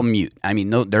are all mute. I mean,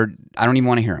 no, I don't even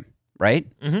want to hear them, right?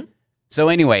 So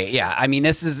anyway, yeah, I mean,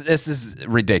 this is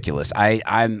ridiculous.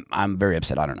 I'm very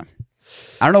upset. I don't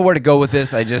know where to go with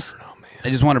this. I just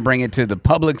want to bring it to the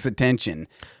public's attention.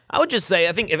 I would just say,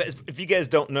 I think if you guys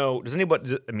don't know, does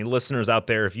anybody, I mean, listeners out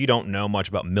there, if you don't know much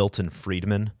about Milton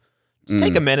Friedman, just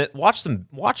take a minute, watch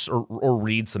or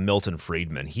read some Milton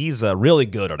Friedman. He's really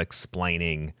good at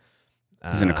explaining.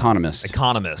 He's an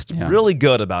economist. Yeah. Really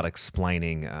good about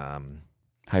explaining how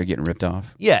you're getting ripped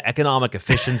off. Yeah, economic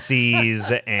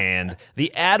efficiencies and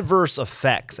the adverse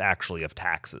effects actually of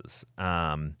taxes.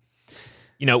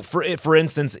 You know, for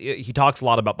instance, he talks a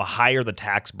lot about the higher the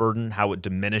tax burden, how it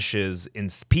diminishes in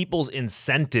people's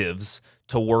incentives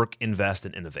to work, invest,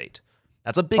 and innovate.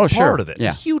 That's a big part of it. It's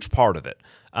a huge part of it.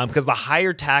 Because the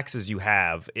higher taxes you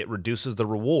have, it reduces the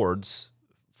rewards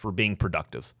for being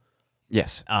productive.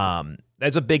 Yes.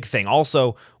 That's a big thing.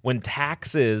 Also, when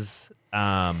taxes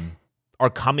are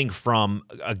coming from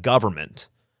a government,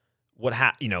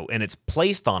 and it's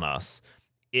placed on us,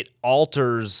 it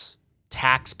alters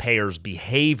taxpayers'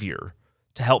 behavior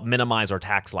to help minimize our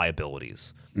tax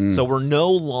liabilities. So we're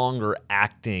no longer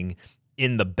acting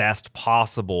in the best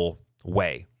possible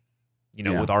way,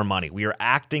 with our money. We are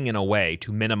acting in a way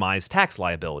to minimize tax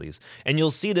liabilities. And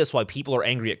you'll see this why people are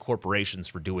angry at corporations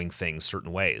for doing things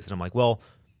certain ways. And I'm like, well,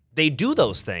 they do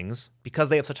those things because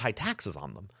they have such high taxes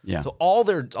on them. Yeah. So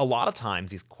a lot of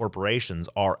times these corporations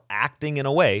are acting in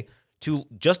a way to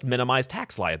just minimize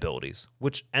tax liabilities,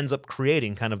 which ends up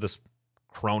creating kind of this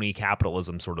crony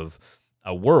capitalism sort of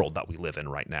a world that we live in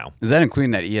right now. Is that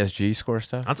including that ESG score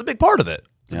stuff? That's a big part of it.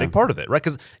 It's a big part of it, right?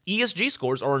 Because ESG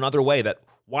scores are another way that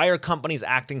why are companies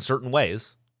acting certain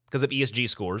ways? Because of ESG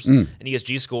scores, and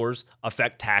ESG scores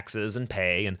affect taxes and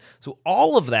pay, and so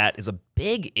all of that is a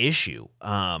big issue.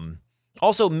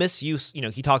 Also, misuse.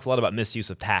 He talks a lot about misuse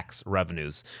of tax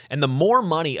revenues, and the more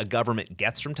money a government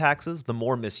gets from taxes, the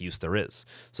more misuse there is.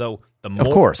 So the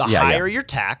higher your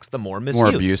tax, the more misuse,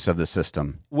 more abuse of the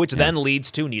system, which then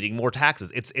leads to needing more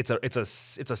taxes. It's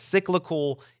a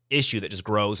cyclical issue that just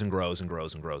grows and grows and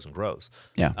grows and grows and grows.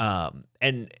 Yeah.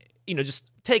 And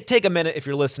just take a minute if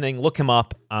you're listening, look him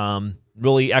up.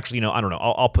 Really, actually, I don't know.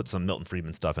 I'll put some Milton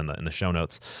Friedman stuff in the show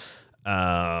notes.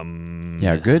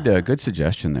 Good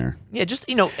suggestion there. Yeah, just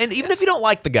and even if you don't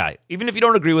like the guy, even if you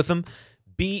don't agree with him,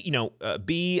 don't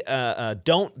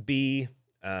be.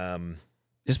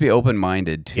 Just be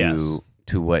open-minded to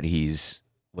what he's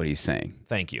saying.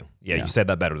 Thank you. Yeah, you said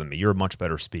that better than me. You're a much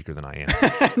better speaker than I am.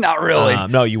 Not really.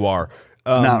 No, you are.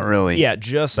 Not really. Yeah,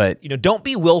 don't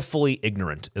be willfully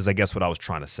ignorant is I guess what I was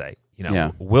trying to say.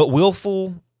 Being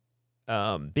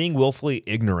willfully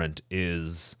ignorant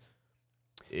is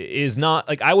not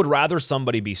like I would rather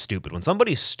somebody be stupid. When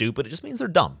somebody's stupid, it just means they're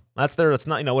dumb. It's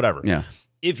not, whatever. Yeah.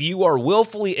 If you are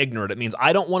willfully ignorant, it means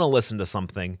I don't want to listen to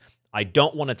something. I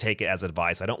don't want to take it as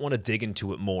advice. I don't want to dig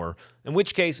into it more. In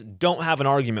which case, don't have an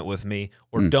argument with me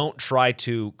or don't try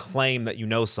to claim that you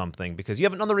know something because you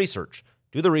haven't done the research.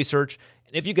 Do the research,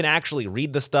 and if you can actually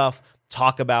read the stuff,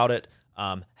 talk about it,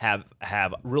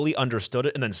 have really understood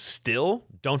it, and then still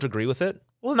don't agree with it,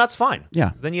 well, then that's fine.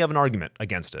 Yeah. Then you have an argument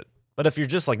against it. But if you're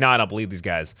just like, I don't believe these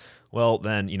guys, well,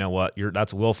 then you know what?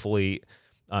 That's willfully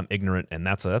ignorant, and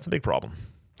that's a big problem.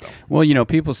 So. Well,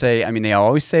 people say, they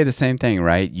always say the same thing,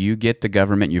 right? You get the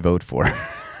government you vote for.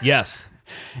 Yes.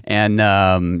 And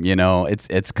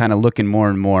it's kind of looking more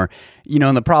and more,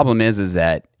 and the problem is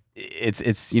that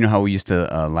it's how we used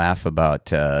to laugh about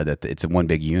that it's a one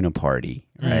big uniparty,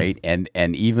 right? And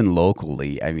even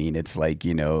locally, it's like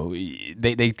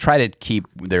they try to keep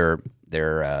their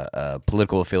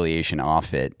political affiliation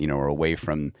off it, or away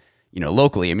from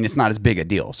locally. I mean, it's not as big a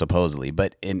deal supposedly,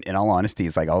 but in all honesty,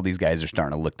 it's like all these guys are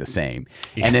starting to look the same.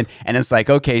 Yeah. And it's like,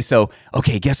 okay,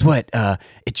 guess what?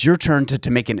 It's your turn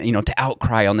to make to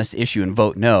outcry on this issue and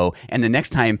vote no. And the next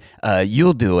time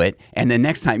you'll do it. And the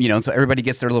next time, so everybody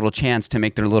gets their little chance to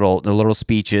make their little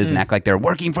speeches and act like they're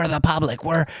working for the public.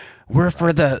 We're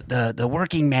for the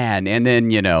working man. And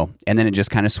then, it just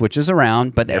kind of switches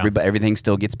around, but everything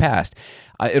still gets passed.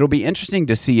 It'll be interesting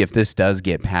to see if this does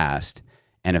get passed.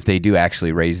 And if they do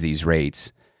actually raise these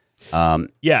rates, I'm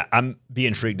be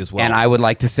intrigued as well. And I would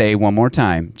like to say one more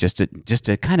time, just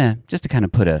to kind of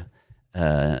put a,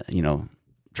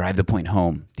 drive the point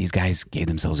home. These guys gave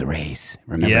themselves a raise.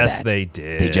 Remember that? Yes, they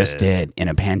did. They just did in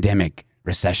a pandemic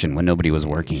recession when nobody was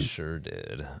working. They sure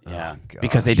did. Yeah,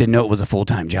 because they didn't know it was a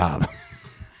full-time job.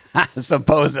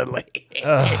 Supposedly.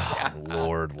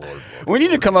 Lord. We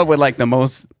need to come up with like the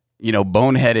most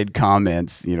boneheaded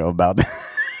comments about.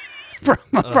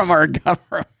 From our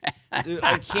government. Dude,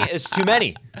 I can't. It's too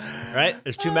many, right?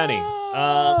 There's too many.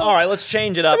 All right, let's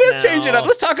change it up. Change it up.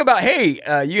 Let's talk about,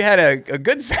 you had a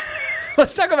good...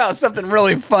 Let's talk about something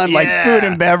really fun like food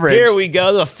and beverage. Here we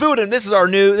go. The food, and this is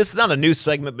not a new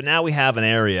segment, but now we have an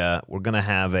area. We're going to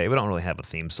have we don't really have a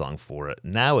theme song for it.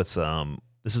 Now it's,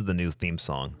 this is the new theme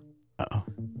song. Uh-oh.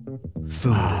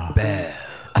 Food and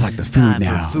bev. I like the food Time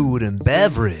now. for food and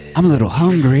beverage. I'm a little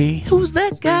hungry. Who's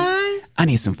that guy? I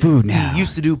need some food now. He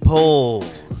used to do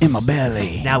polls. In my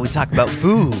belly. Now we talk about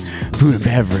food. Food and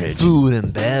beverage. Food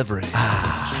and beverage.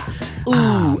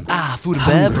 Food and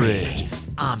beverage.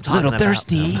 I'm talking little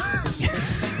thirsty.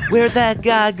 Where'd that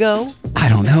guy go? I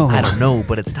don't know.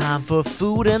 But it's time for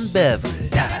food and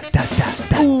beverage. Thirsty!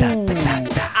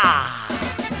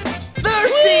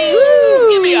 Woo!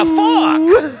 Give me a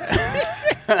fork!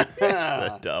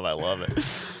 That's dumb. I love it.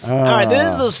 All right,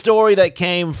 this is a story that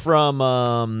came from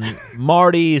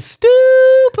Marty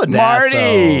Stupadasso.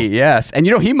 Marty, yes, and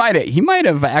he might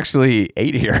have actually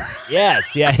ate here.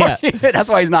 Yes, yeah. That's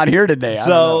why he's not here today.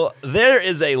 So there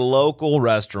is a local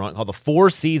restaurant called the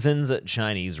Four Seasons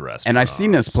Chinese Restaurant, and I've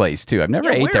seen this place too. I've never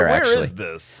ate there actually. Where is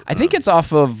this? I think it's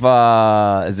off of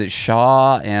is it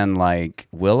Shaw and like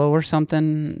Willow or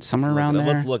something, somewhere around there.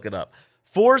 Let's look it up.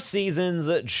 Four Seasons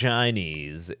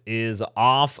Chinese is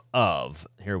off of,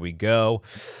 here we go.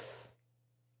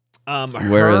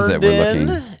 Where is it? We're looking.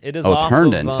 It is it's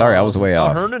Herndon. Sorry, I was way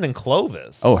off. Herndon and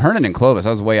Clovis. Oh, Herndon and Clovis. I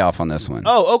was way off on this one.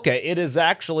 Oh, okay. It is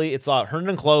actually, it's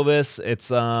Herndon and Clovis.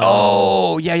 It's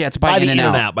it's by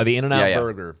In-N-Out. By the In-N-Out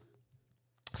Burger.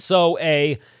 So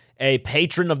a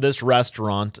patron of this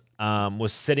restaurant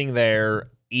was sitting there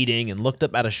eating and looked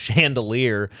up at a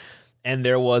chandelier, and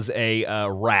there was a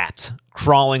rat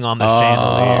crawling on the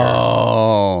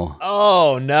chandeliers.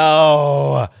 Oh,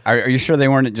 no. Are you sure they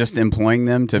weren't just employing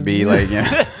them to be like...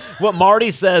 What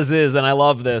Marty says is, and I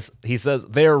love this, he says,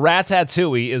 their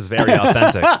ratatouille is very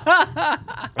authentic.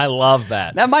 I love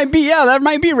that. That might be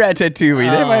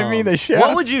ratatouille. They might be the chef.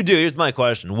 What would you do? Here's my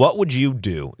question. What would you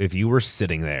do if you were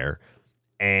sitting there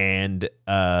and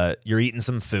you're eating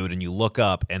some food and you look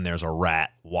up and there's a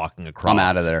rat walking across? I'm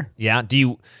out of there. Yeah?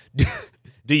 Do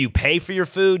you pay for your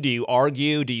food? Do you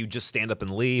argue? Do you just stand up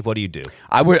and leave? What do you do?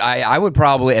 I would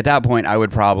probably, at that point, I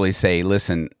would probably say,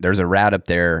 listen, there's a rat up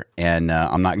there and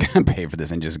I'm not going to pay for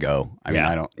this, and just go. I mean,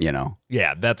 I don't,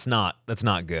 Yeah, that's not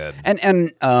good.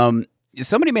 And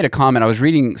somebody made a comment. I was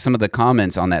reading some of the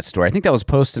comments on that story. I think that was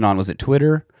posted on, was it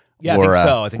Twitter? Yeah,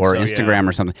 I think so. Instagram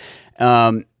or something.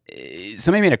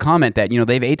 Somebody made a comment that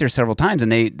they've ate there several times and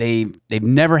they've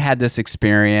never had this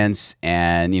experience,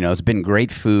 and it's been great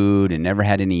food and never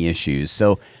had any issues.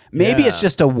 So maybe it's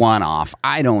just a one-off.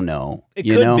 I don't know. It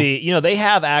could be. They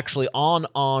have actually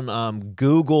on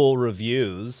Google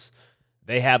reviews,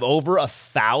 they have over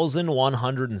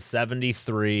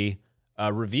 1,173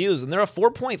 reviews, and they're a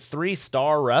 4.3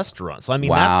 star restaurant. So I mean,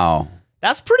 wow.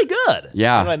 That's pretty good.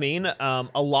 Yeah. You know what I mean?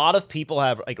 A lot of people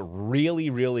have like really,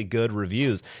 really good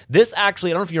reviews. This actually,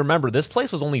 I don't know if you remember, this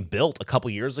place was only built a couple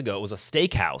years ago. It was a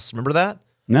steakhouse. Remember that?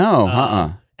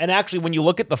 No, And actually, when you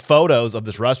look at the photos of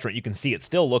this restaurant, you can see it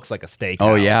still looks like a steakhouse.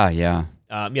 Oh, yeah.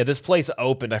 This place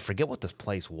opened, I forget what this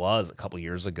place was a couple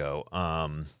years ago.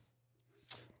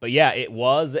 But yeah, it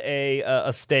was a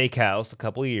steakhouse a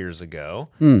couple of years ago.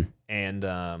 And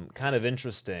kind of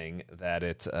interesting that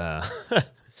it...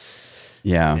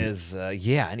 anyways,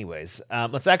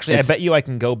 let's actually, I bet you I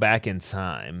can go back in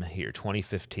time here,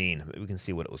 2015. We can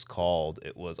see what it was called.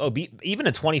 It was, even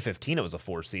in 2015, it was a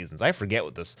Four Seasons. I forget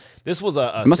what this was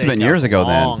a it must have been years ago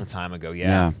then. A long time ago,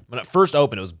 yeah. When it first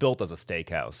opened, it was built as a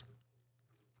steakhouse.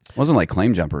 It wasn't like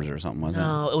Claim Jumpers or something, was it?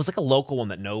 No, it was like a local one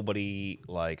that nobody,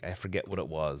 I forget what it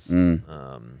was.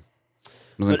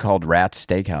 Was it called Rat's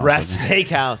Steakhouse? Rat's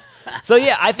Steakhouse. So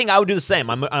yeah, I think I would do the same.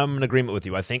 I'm in agreement with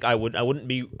you. I think I wouldn't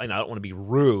be. I don't want to be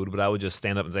rude, but I would just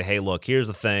stand up and say, "Hey, look, here's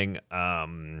the thing.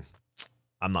 I'm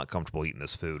not comfortable eating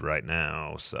this food right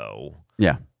now, so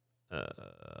yeah,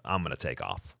 I'm gonna take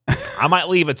off. I might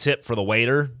leave a tip for the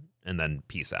waiter and then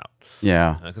peace out.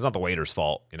 Yeah, because it's not the waiter's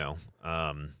fault,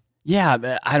 Yeah,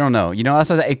 but I don't know.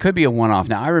 It could be a one-off.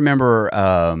 Now, I remember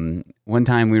one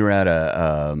time we were at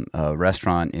a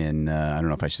restaurant in, I don't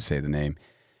know if I should say the name.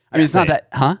 I mean, it's not that,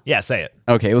 huh? Yeah, say it.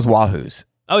 Okay, it was Wahoo's.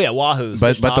 Oh, yeah, Wahoo's.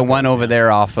 But the one over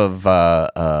there off of,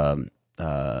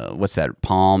 what's that,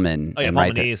 Palm and... Oh, yeah, and Palm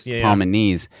right and Knees. Yeah, Palm and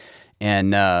Knees.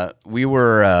 And we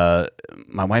were,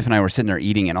 my wife and I were sitting there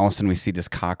eating, and all of a sudden we see this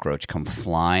cockroach come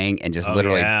flying and just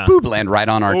literally, boop, land right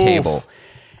on our table.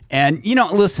 And,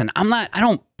 listen, I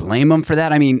don't blame them for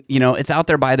that. I mean, it's out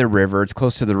there by the river. It's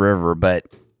close to the river, but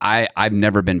I've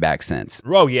never been back since.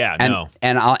 Oh, yeah, no.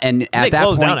 And at they that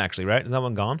closed point, down, actually, right? Is that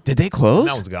one gone? Did they close?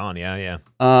 That one's gone, yeah.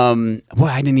 Well,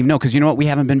 I didn't even know, because you know what? We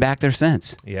haven't been back there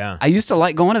since. Yeah. I used to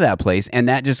like going to that place, and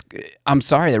that just, I'm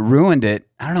sorry, that ruined it.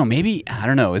 I don't know, maybe, I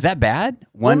don't know. Is that bad?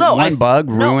 One bug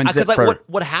ruins it for...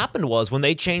 What happened was, when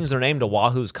they changed their name to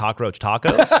Wahoo's Cockroach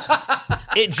Tacos...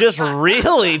 It just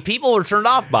really, people were turned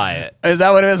off by it. Is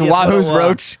that what it is? Wahoo's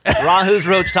Roach? Wahoo's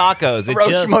Roach Tacos.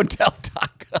 Roach Motel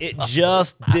Tacos. It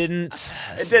just didn't.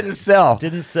 It didn't sell.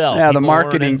 Yeah, People the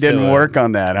marketing didn't work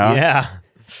on that, huh? Yeah.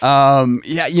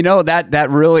 That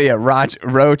really Roach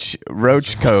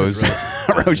Tacos.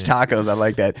 I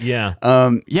like that. Yeah.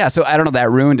 So I don't know. That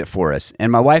ruined it for us.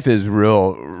 And my wife is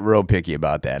real picky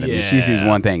about that. I mean, she sees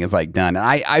one thing, it's like done. And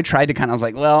I tried to I was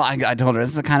like, well, I told her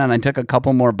this is and I took a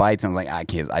couple more bites, and I was like, I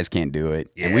just can't do it.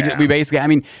 Yeah. And we basically, I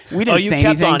mean, we didn't say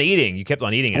anything. You kept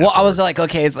on eating it. Well, I was like,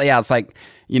 okay, it's like,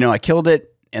 I killed it.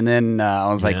 And then I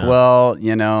was like, well,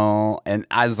 and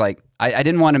I was like, I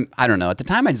didn't want to, I don't know. At the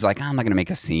time, I was like, I'm not going to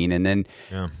make a scene. And then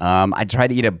I tried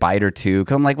to eat a bite or two,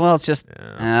 because I'm like, well, it's just,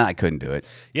 I couldn't do it.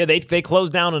 Yeah, they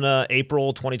closed down in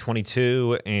April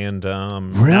 2022, and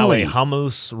really? now a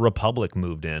Hummus Republic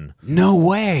moved in. No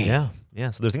way. Yeah.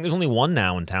 So there's only one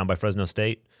now in town by Fresno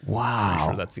State. Wow. I'm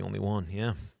sure that's the only one,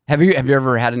 yeah. Have you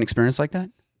ever had an experience like that?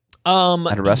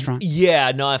 At a restaurant?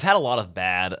 Yeah, no, I've had a lot of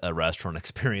bad restaurant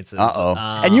experiences.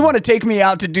 And you want to take me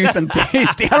out to do some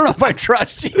tasting? I don't know if I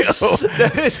trust you.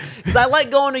 Because I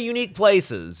like going to unique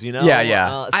places,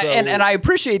 Yeah. And I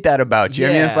appreciate that about you.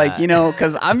 Yeah. I mean, it's like,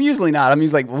 because I'm usually not. I'm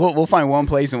usually like, we'll find one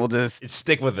place and we'll just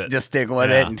stick with it. Just stick with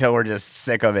it until we're just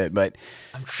sick of it. But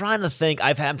I'm trying to think.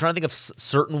 I'm trying to think of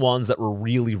certain ones that were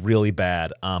really, really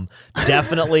bad.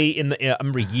 Definitely I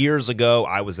remember years ago,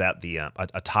 I was at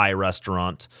a Thai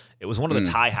restaurant. It was one of the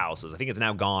Thai houses. I think it's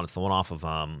now gone. It's the one off of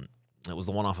it was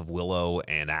the one off of Willow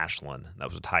and Ashland. That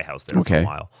was a Thai house there for a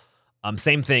while.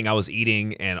 Same thing. I was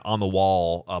eating, and on the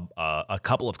wall, a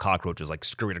couple of cockroaches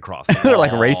scurried across. They're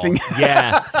like racing.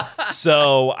 Yeah.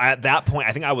 So at that point,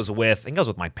 I think I was with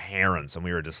my parents, and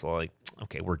we were just like,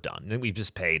 okay, we're done. And we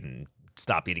just paid and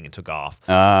stopped eating and took off.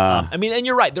 I mean, and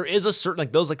you're right. There is a certain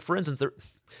those for instance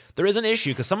there is an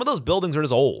issue, because some of those buildings are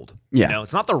just old. Yeah.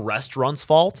 It's not the restaurant's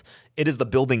fault. It is the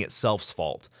building itself's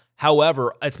fault.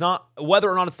 However, it's not whether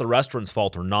or not it's the restaurant's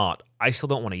fault or not. I still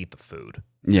don't want to eat the food.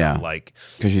 Yeah.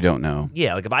 Because you don't know.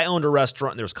 Yeah. If I owned a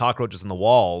restaurant and there was cockroaches in the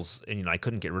walls and I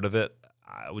couldn't get rid of it,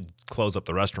 I would close up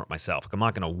the restaurant myself. I'm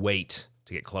not going to wait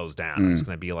to get closed down. I'm just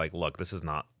going to be like, look, this is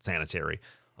not sanitary.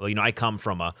 Although I come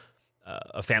from a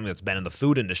family that's been in the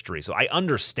food industry, so I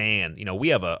understand. We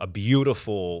have a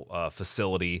beautiful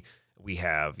facility. We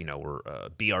have, we're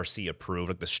BRC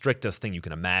approved, the strictest thing you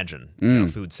can imagine.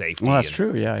 Food safety. Well, that's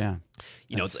true. Yeah.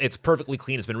 It's perfectly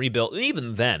clean. It's been rebuilt. And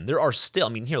even then, there are still.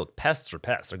 Here, look, pests are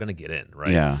pests. They're going to get in,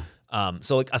 right? Yeah.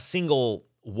 So a single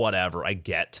whatever I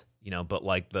get.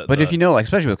 But if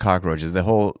especially with cockroaches, the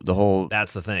whole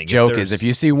that's the thing. Joke is if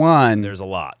you see one, there's a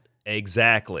lot.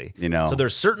 Exactly. So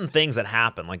there's certain things that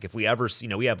happen. Like if we ever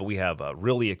we have a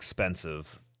really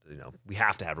expensive, we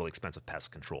have to have really expensive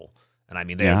pest control. And I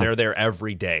mean, they're there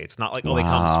every day. It's not like, they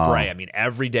come spray. I mean,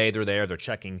 every day they're there. They're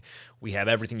checking. We have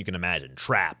everything you can imagine,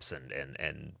 traps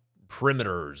and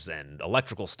perimeters and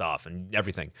electrical stuff and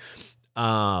everything.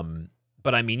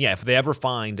 But I mean, if they ever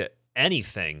find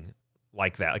anything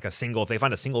like that, if they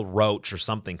find a single roach or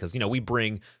something, because, we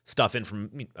bring stuff in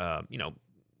from, we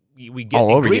get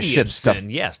all over, ingredients, you ship stuff.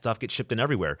 And stuff gets shipped in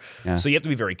everywhere. Yeah. So you have to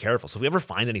be very careful. So if we ever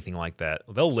find anything like that,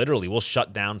 we'll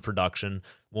shut down production,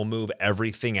 we'll move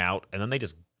everything out, and then they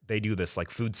do this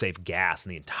food safe gas in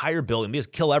the entire building. We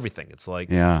just kill everything. It's and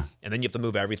then you have to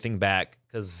move everything back,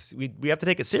 because we have to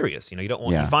take it serious. You don't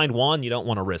want you find one, you don't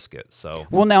want to risk it. So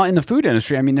now in the food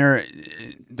industry, I mean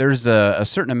there's a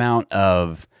certain amount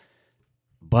of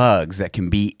bugs that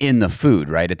can be in the food,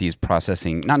 right? At these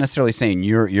processing, not necessarily saying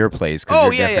your place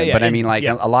because you're different, but I mean like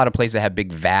a lot of places that have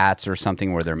big vats or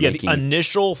something where they're making. The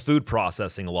initial food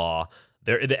processing law,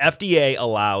 the FDA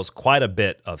allows quite a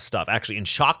bit of stuff. Actually, in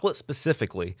chocolate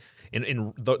specifically,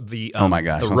 in the oh my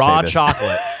gosh, the raw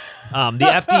chocolate. The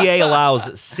FDA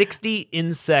allows 60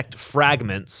 insect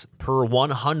fragments per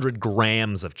 100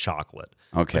 grams of chocolate.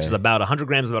 Okay. Which is about 100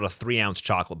 grams, about a 3-ounce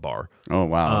chocolate bar. Oh,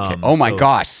 wow. Okay. Oh, my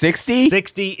gosh. 60?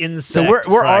 60 insect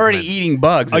So we're already eating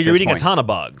bugs. You're eating a ton of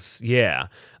bugs. Yeah.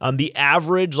 The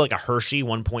average, like a Hershey,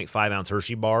 1.5-ounce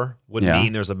Hershey bar would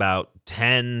mean there's about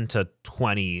 10 to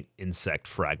 20 insect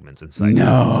fragments inside your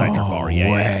bar.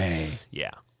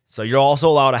 Yeah. So you're also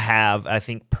allowed to have, I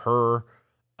think, per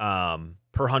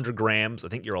 100 grams, I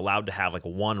think you're allowed to have like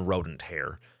 1 rodent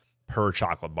hair per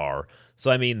chocolate bar. So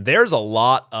I mean, there's a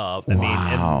lot of.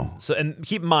 And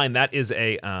keep in mind that is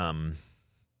a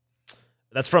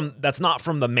that's not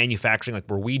from the manufacturing like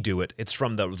where we do it. It's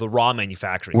from the raw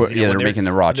manufacturing. They're making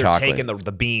the raw chocolate. They're taking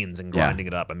the beans and grinding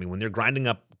it up. I mean, when they're grinding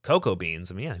up cocoa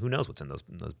beans, I mean, who knows what's in those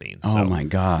beans? Oh my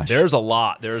gosh, there's a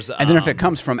lot. And then if it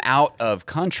comes from out of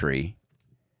country,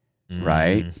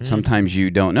 right? Sometimes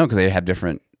you don't know because they have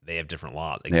different. They have different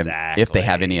laws. Exactly. If they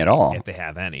have any at all. If they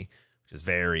have any, which is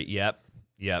very. Yep.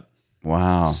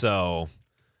 Wow. So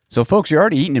folks, you're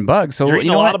already eating bugs. So you're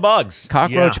eating a lot of bugs.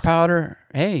 Cockroach powder.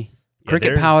 Hey,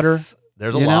 cricket powder.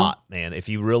 There's a lot, man. If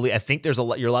you really, I think there's a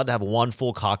lot. You're allowed to have 1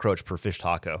 full cockroach per fish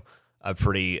taco.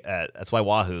 That's why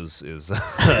Wahoo's is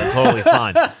totally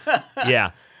fine.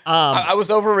 Yeah. I was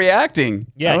overreacting.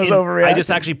 Yeah, I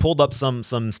just actually pulled up some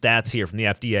stats here from the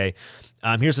FDA.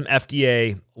 Here's some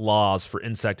FDA laws for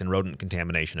insect and rodent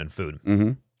contamination in food.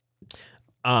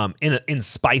 In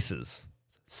spices.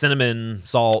 Cinnamon,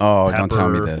 salt, pepper. Don't tell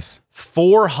me this.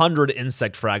 400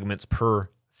 insect fragments per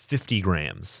 50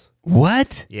 grams.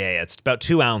 What? Yeah, it's about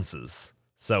 2 ounces.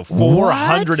 So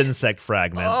 400 insect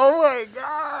fragments. Oh my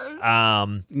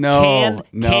god!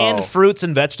 Canned fruits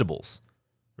and vegetables.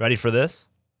 Ready for this?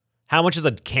 How much is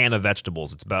a can of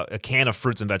vegetables? It's about a can of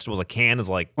fruits and vegetables. A can is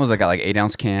like what was it, like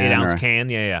 8-ounce can? 8-ounce can,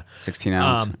 yeah. 16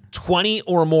 ounce. 20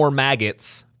 or more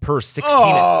maggots per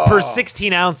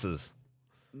 16 ounces.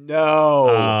 No.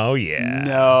 Oh, yeah.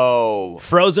 No.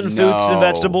 Frozen fruits and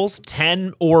vegetables,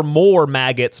 10 or more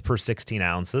maggots per 16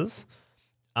 ounces.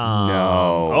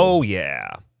 No. Oh, yeah.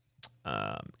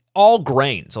 All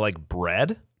grain, so like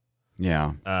bread.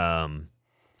 Yeah.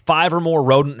 5 or more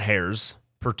rodent hairs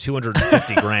per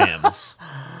 250 grams.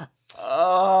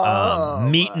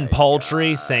 Meat and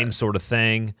poultry, same sort of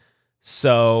thing.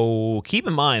 So keep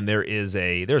in mind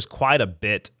there's quite a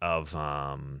bit of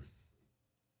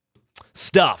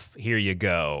stuff. Here you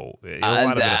go. Quite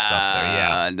a bit of stuff there.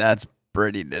 Yeah, that's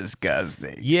pretty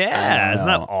disgusting. Yeah, isn't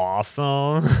that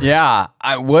awesome? Yeah.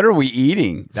 What are we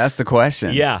eating? That's the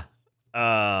question. Yeah.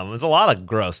 There's a lot of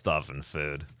gross stuff in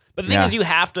food. But the thing is, you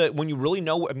have to, when you really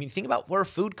know, I mean, think about where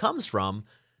food comes from.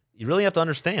 You really have to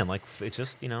understand, like, it's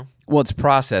just, Well, it's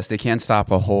processed. They can't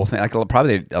stop a whole thing. Like,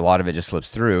 probably a lot of it just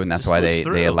slips through, and that's why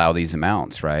they allow these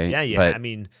amounts, right? Yeah. But, I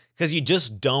mean, because you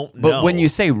just don't know. But when you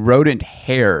say rodent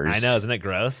hairs. I know, isn't it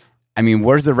gross? I mean,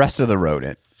 where's the rest of the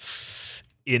rodent?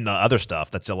 In the other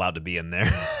stuff that's allowed to be in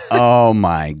there. Oh,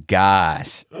 my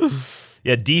gosh.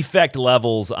 Yeah, defect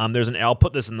levels. I'll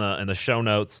put this in the show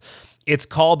notes. It's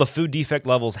called the Food Defect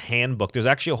Levels Handbook. There's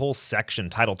actually a whole section,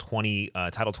 Title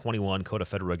 21, Code of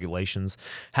Federal Regulations,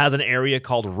 has an area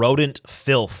called rodent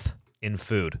filth in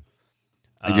food.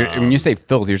 When you say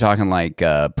filth, you're talking like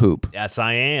poop. Yes,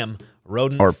 I am.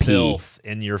 Rodent or filth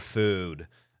in your food.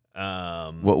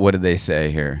 What did they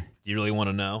say here? You really want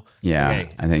to know? Yeah,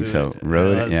 okay, I think food. so.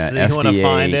 Rodent, FDA, you want to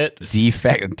find it?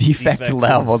 Defect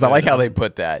levels. I like how they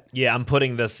put that. Yeah, I'm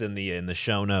putting this in the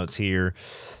show notes here.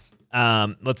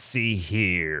 Let's see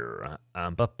here. I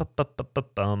don't know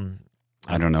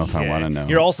if I want to know.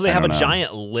 Here also they have a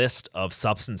giant list of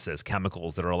substances,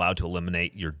 chemicals that are allowed to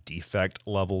eliminate your defect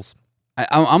levels.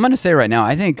 I'm going to say right now,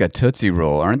 I think a Tootsie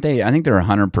Roll, aren't they? I think they're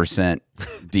 100%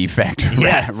 defect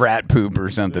rat poop or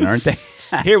something, aren't they?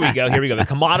 Here we go. The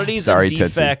commodities and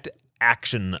defect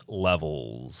action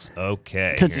levels.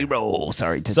 Okay. Tootsie Roll.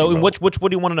 Sorry, Tootsie Roll. So what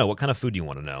do you want to know? What kind of food do you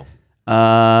want to know?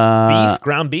 Beef?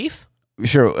 Ground beef?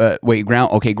 Sure. Wait,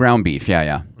 ground beef.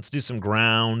 Yeah. Let's do some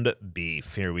ground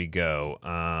beef. Here we go.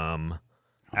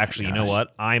 Actually, you know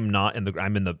what? I'm in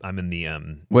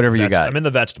the whatever you got. I'm in the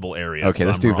vegetable area. Okay,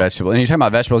 let's do vegetable. And you're talking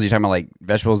about vegetables. You're talking about like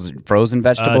vegetables, frozen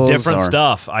vegetables, different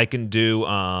stuff. I can do.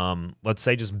 Let's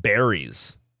say just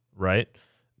berries, right?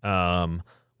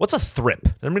 What's a thrip?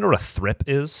 Does anybody know what a thrip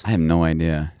is? I have no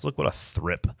idea. Let's look what a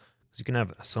thrip. Because you can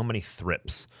have so many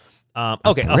thrips.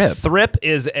 Okay, a thrip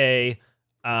is a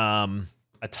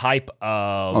a type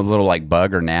of a little like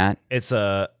bug or gnat. It's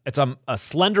a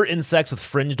slender insect with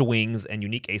fringed wings and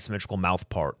unique asymmetrical mouth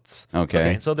parts.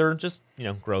 Okay. So they're just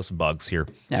gross bugs here.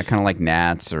 Yeah, kind of like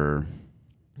gnats or.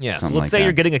 Yeah. So let's say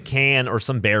you're getting a can or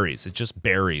some berries. It's just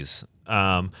berries.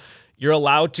 You're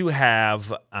allowed to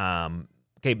have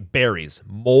berries.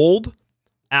 Mold,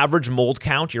 average mold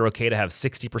count. You're okay to have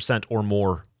 60% or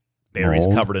more berries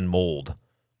covered in mold.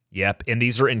 Yep, and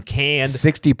these are in canned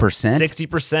 60%?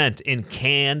 60% in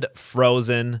canned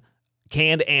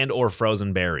and or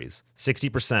frozen berries.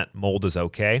 60% mold is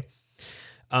okay.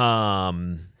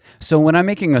 So when I'm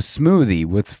making a smoothie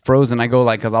with frozen, I go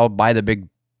because I'll buy the big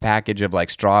package of like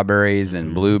strawberries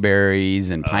and blueberries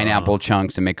and pineapple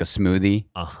chunks and make a smoothie.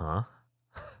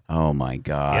 Oh my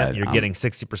God. Yeah, you're getting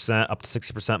 60%, up to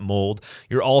 60% mold.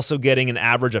 You're also getting an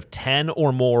average of 10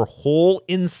 or more whole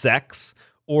insects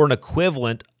or an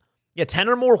equivalent. 10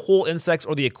 or more whole insects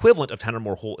or the equivalent of 10 or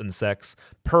more whole insects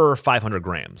per 500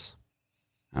 grams.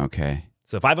 Okay.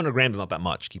 So 500 grams is not that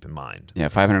much, keep in mind. Yeah,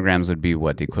 500 grams would be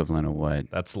what? The equivalent of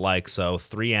what? That's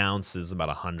 3 ounces, about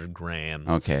 100 grams.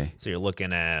 Okay. So you're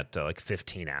looking at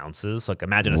 15 ounces.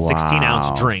 Imagine a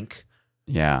 16-ounce drink.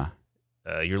 Yeah.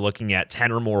 You're looking at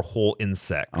 10 or more whole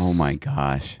insects. Oh my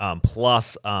gosh.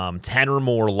 Plus 10 or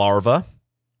more larvae.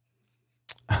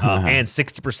 And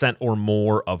 60% or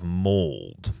more of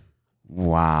mold.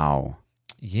 Wow.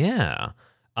 Yeah.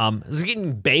 This is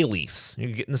getting bay leaves.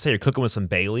 You're cooking with some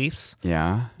bay leaves.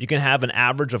 Yeah. You can have an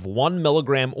average of 1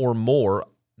 milligram or more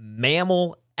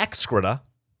mammal excreta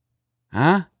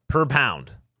per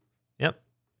pound. Yep.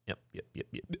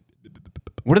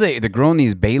 What are they? They're growing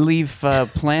these bay leaf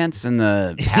plants in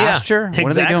the pasture? Yeah,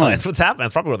 what are they doing? That's what's happening.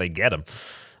 That's probably where they get them.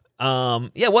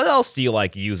 What else do you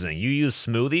like using? You use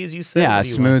smoothies, you said? Yeah,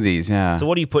 smoothies, yeah. So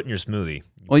what do you put in your smoothie?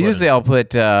 Usually I'll put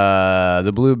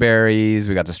the blueberries.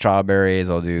 We got the strawberries.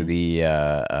 I'll do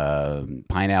the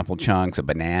pineapple chunks, a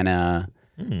banana.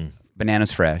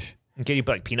 Banana's fresh. Okay, you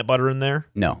put peanut butter in there?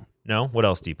 No. No? What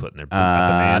else do you put in there?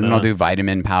 And I'll do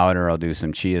vitamin powder. I'll do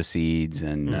some chia seeds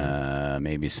and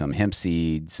maybe some hemp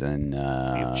seeds. And you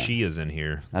have chia's in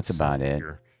here. That's about it.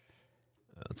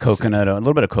 Coconut, a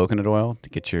little bit of coconut oil to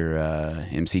get your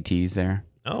MCTs there.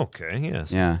 Okay,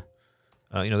 yes. Yeah.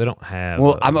 They don't have.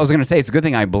 Well, I was going to say it's a good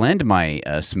thing I blend my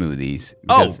smoothies.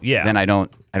 Because then I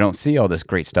don't see all this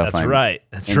great stuff.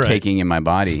 That's taking in my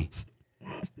body.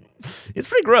 It's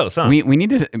pretty gross, huh? We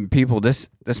need to people. This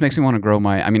makes me want to grow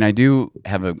my. I mean, I do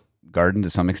have a garden to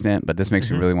some extent, but this makes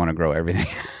me really want to grow everything.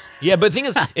 Yeah, but the thing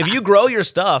is, if you grow your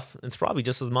stuff, it's probably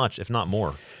just as much, if not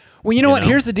more. Well, you know what?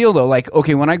 Here's the deal, though.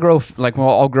 When I grow,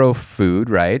 I'll grow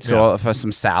food, right? So if I have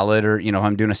some salad or, if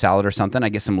I'm doing a salad or something, I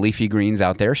get some leafy greens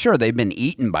out there. Sure, they've been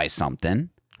eaten by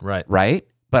something. Right?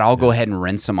 But I'll go ahead and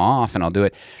rinse them off and I'll do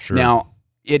it. Sure. Now,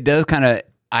 it does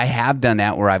I have done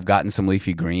that where I've gotten some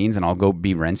leafy greens and I'll go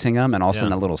be rinsing them and all of a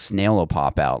sudden a little snail will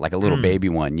pop out, like a little baby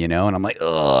one, and I'm like,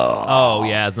 ugh. Oh,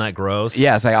 yeah, isn't that gross?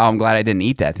 Yeah, it's like, I'm glad I didn't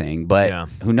eat that thing. But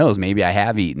who knows? Maybe I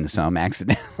have eaten some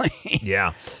accidentally.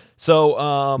 Yeah.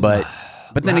 So, But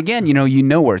then again, you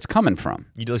know where it's coming from.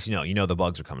 You know the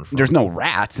bugs are coming from. There's no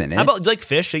rats in it. How about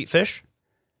fish? Eat fish?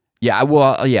 Yeah,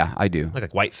 I do.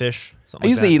 Like whitefish? I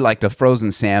usually eat the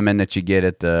frozen salmon that you get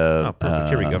at the... Oh, perfect.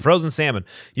 Here we go. Frozen salmon.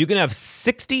 You can have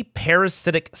 60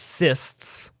 parasitic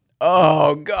cysts.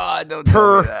 Oh, God. Don't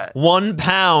per tell me that. 1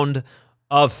 pound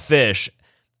of fish,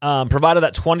 provided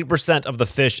that 20% of the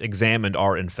fish examined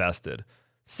are infested.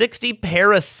 60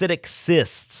 parasitic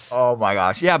cysts. Oh, my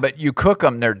gosh. Yeah, but you cook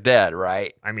them, they're dead,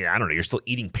 right? I mean, I don't know. You're still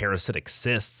eating parasitic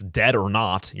cysts, dead or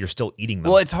not. You're still eating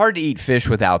them. Well, it's hard to eat fish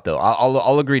without, though.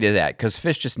 I'll agree to that, because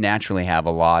fish just naturally have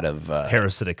a lot of...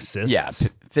 parasitic cysts? Yeah,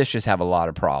 fish just have a lot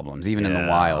of problems. Even in the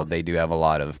wild, they do have a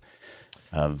lot of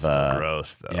still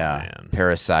gross, though, man.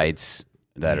 Parasites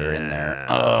that are in there.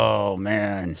 Oh,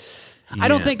 man. Yeah. I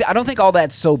don't think all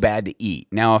that's so bad to eat.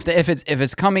 Now, if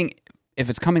it's coming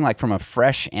from a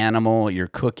fresh animal, you're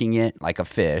cooking it like a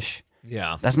fish.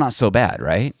 Yeah, that's not so bad,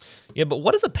 right? Yeah, but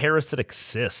what is a parasitic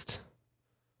cyst?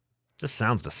 Just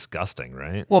sounds disgusting,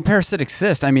 right? Well, parasitic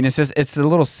cyst. I mean, it's a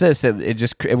little cyst.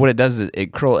 What it does is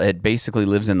it basically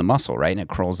lives in the muscle, right? And it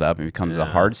curls up and becomes a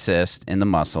hard cyst in the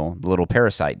muscle. The little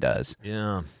parasite does.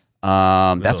 Yeah.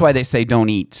 That's why they say don't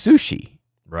eat sushi.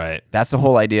 Right. That's the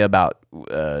whole idea about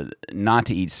not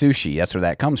to eat sushi. That's where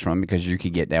that comes from, because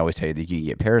they always tell you that you can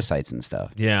get parasites and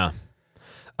stuff. Yeah.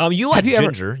 You like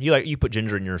ginger. You put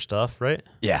ginger in your stuff, right?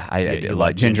 Yeah, I do.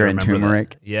 Like ginger and turmeric.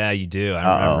 That? Yeah, you do.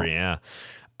 I remember, yeah.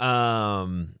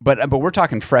 But we're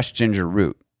talking fresh ginger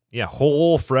root. Yeah,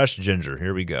 whole fresh ginger.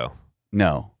 Here we go.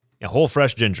 No. Yeah, whole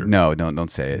fresh ginger. No,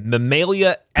 don't say it.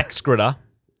 Mammalia excreta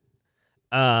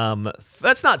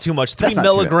That's not too much. 3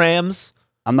 milligrams.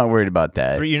 I'm not worried about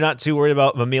that. You're not too worried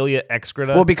about Mammalia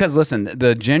excreta? Well, because listen,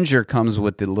 the ginger comes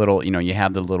with the little, you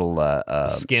have the little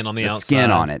skin on the outside.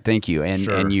 Skin on it. Thank you. And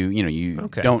Sure. and you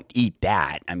don't eat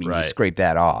that. I mean, you scrape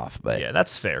that off. But yeah,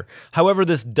 that's fair. However,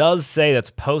 this does say that's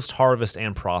post-harvest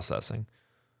and processing.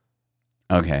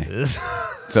 Okay.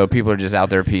 So people are just out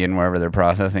there peeing wherever they're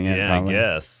processing it. Yeah, probably.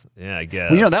 I guess.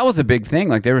 Well, that was a big thing.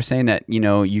 Like they were saying that,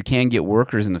 you can get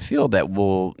workers in the field that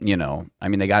will, they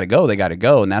got to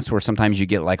go. And that's where sometimes you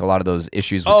get like a lot of those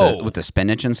issues with the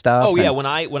spinach and stuff. Oh, yeah. When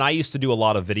I used to do a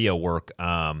lot of video work,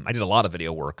 I did a lot of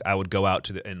video work. I would go out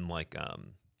to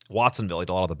Watsonville. I did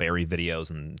a lot of the berry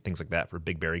videos and things like that for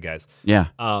big berry guys. Yeah.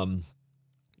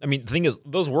 The thing is,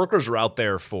 those workers are out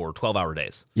there for 12-hour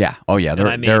days. Yeah. Oh, yeah.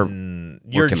 They're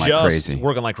working like crazy.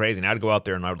 Working like crazy. And I'd go out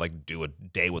there and I would do a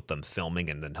day with them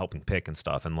filming and then helping pick and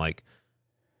stuff. And I'll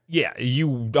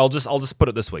just put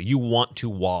it this way: you want to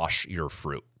wash your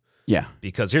fruit. Yeah.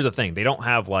 Because here's the thing: they don't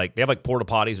have they have porta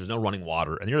potties. There's no running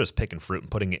water, and you're just picking fruit and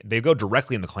putting it. They go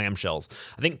directly in the clamshells.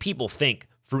 I think people think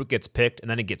fruit gets picked and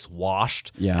then it gets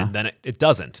washed. Yeah. And then it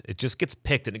doesn't. It just gets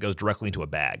picked and it goes directly into a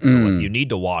bag. So you need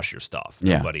to wash your stuff.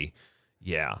 Yeah. Nobody.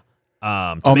 Yeah.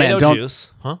 Tomato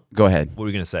juice. Huh? Go ahead. What were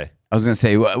you gonna say? I was gonna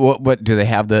say, what do they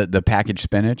have the packaged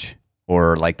spinach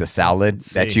or like the salad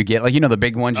that you get, the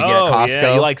big ones you get at Costco?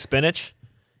 Yeah, you like spinach?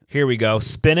 Here we go.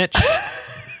 Spinach.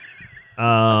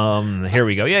 Here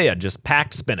we go. Yeah, just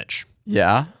packed spinach.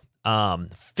 Yeah.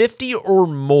 50 or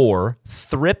more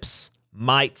thrips,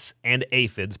 mites, and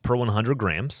aphids per 100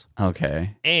 grams.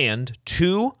 Okay. And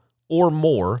 2 or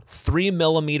more 3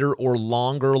 millimeter or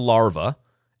longer larvae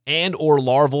and or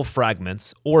larval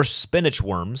fragments or spinach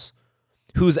worms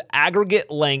whose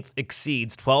aggregate length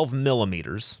exceeds 12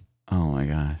 millimeters. Oh my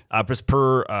God.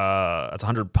 That's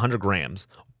 100 grams.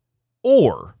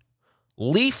 Or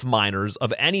leaf miners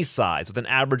of any size with an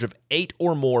average of 8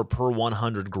 or more per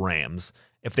 100 grams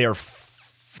if they are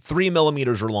 3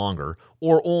 millimeters or longer,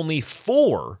 or only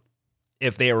 4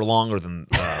 if they are longer than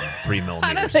 3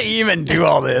 millimeters. How do they even do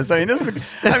all this? I mean, this.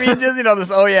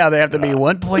 Oh yeah, they have to be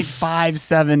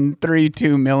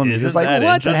 1.5732 millimeters. Isn't that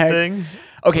what interesting? The heck?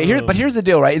 Okay, here's the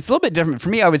deal, right? It's a little bit different. For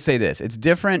me, I would say this. It's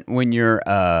different when you're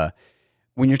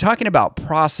talking about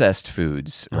processed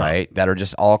foods, right? That are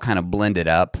just all kind of blended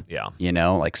up. Yeah.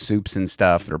 Like soups and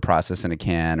stuff that are processed in a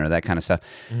can or that kind of stuff.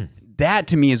 That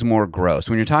to me is more gross.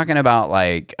 When you're talking about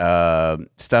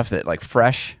stuff that like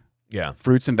fresh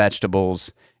fruits and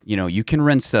vegetables, you can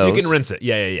rinse those. You can rinse it.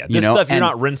 Yeah. This stuff, you're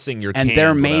not rinsing your can. And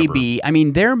there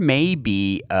may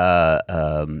be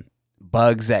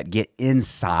bugs that get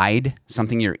inside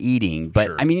something you're eating, but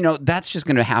sure. That's just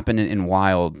going to happen in the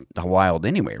wild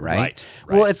anyway, right? Right.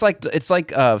 Well, it's like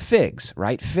figs,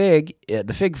 right?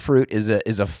 The fig fruit is an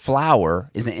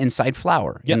inside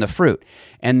flower in the fruit,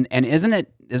 and isn't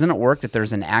it work that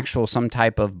there's an actual some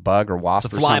type of bug or wasp?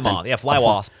 It's a fly moth. Yeah, fly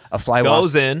wasp. A fly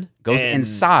wasp goes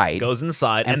inside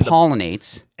and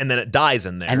pollinates, and then it dies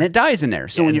in there.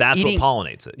 So when that's what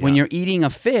pollinates it. Yeah. When you're eating a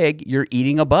fig, you're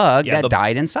eating a bug that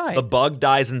died inside. The bug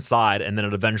dies inside, and then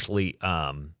it eventually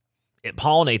it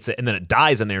pollinates it, and then it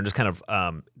dies in there and just kind of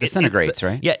disintegrates,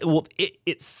 right? Yeah. Well, it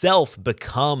itself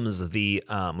becomes the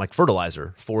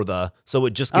fertilizer for so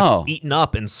it just gets eaten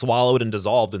up and swallowed and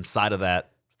dissolved inside of that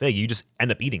fig. You just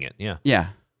end up eating it. Yeah. Yeah.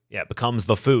 Yeah. It becomes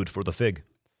the food for the fig.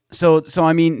 So this is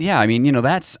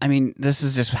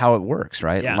just how it works,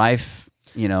 right? Yeah. Life,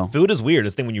 Food is weird.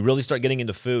 This thing, when you really start getting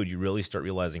into food, you really start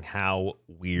realizing how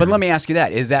weird. But let me ask you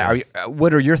that: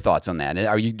 what are your thoughts on that?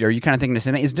 Are you kind of thinking the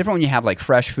same? It's different when you have like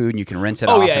fresh food and you can rinse it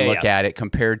off and look at it,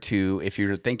 compared to if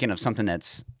you're thinking of something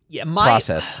that's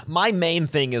processed. My main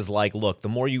thing is look, the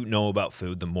more you know about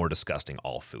food, the more disgusting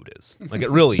all food is. It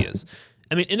really is.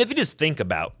 I mean, and if you just think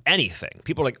about anything,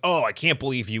 people are like, "Oh, I can't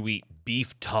believe you eat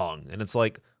beef tongue," and it's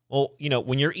like, well,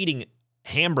 when you're eating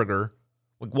hamburger,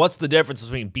 what's the difference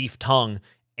between beef tongue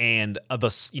and the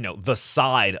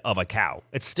side of a cow?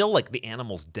 It's still like the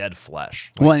animal's dead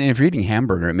flesh. Well, and if you're eating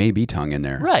hamburger, it may be tongue in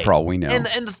there, right? For all we know.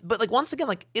 But once again,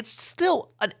 it's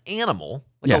still an animal,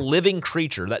 a living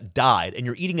creature that died, and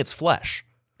you're eating its flesh.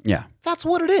 Yeah, that's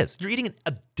what it is. You're eating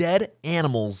a dead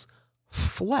animal's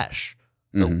flesh.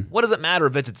 So what does it matter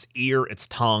if it's its ear, its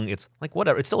tongue, it's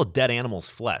whatever? It's still a dead animal's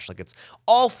flesh. It's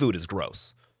all food is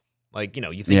gross.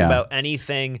 You think about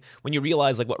anything, when you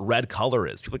realize what red color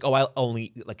is, people are like, I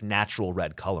only natural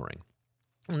red coloring.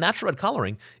 Well, natural red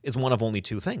coloring is one of only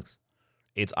two things.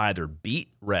 It's either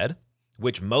beet red,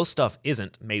 which most stuff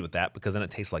isn't made with that because then it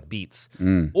tastes like beets,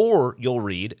 or you'll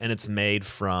read and it's made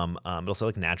from, it'll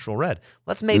say natural red.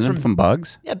 That's made from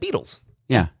bugs? Yeah, beetles.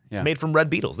 Yeah. It's made from red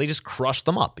beetles. They just crush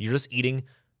them up. You're just eating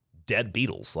dead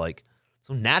beetles. Like,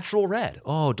 so natural red.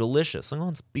 Oh, delicious. Like, oh,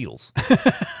 it's beetles.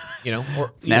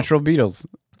 Or it's natural beetles.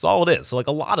 That's all it is. So like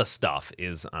a lot of stuff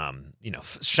is,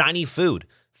 shiny food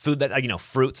that,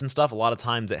 fruits and stuff. A lot of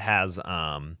times it has,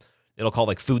 it'll call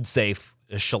like food safe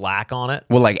shellac on it.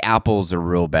 Well, like apples are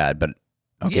real bad, but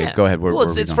okay, go ahead.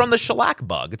 It's from the shellac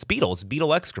bug. It's beetle. It's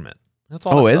beetle excrement. That's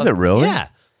all. Oh, is it really? Yeah.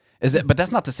 Is it? But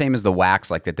that's not the same as the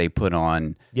wax like that they put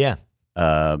on. Yeah.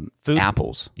 Food?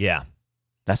 Apples. Yeah.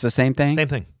 That's the same thing. Same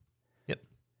thing. Yep.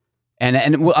 And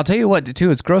I'll tell you what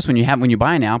too. It's gross when you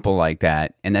buy an apple like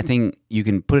that, and that thing you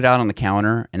can put it out on the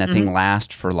counter, and that thing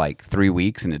lasts for like 3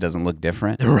 weeks, and it doesn't look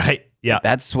different. Right. Yeah.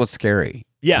 That's what's scary.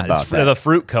 Yeah. It's the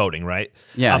fruit coating, right?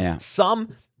 Yeah.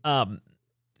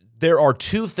 There are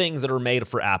two things that are made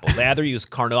for apples. They either use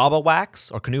carnauba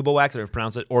wax or canuba wax, however you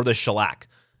pronounce it, or the shellac.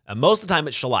 And most of the time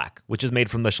it's shellac, which is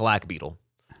made from the shellac beetle.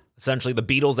 Essentially, the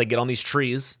beetles, they get on these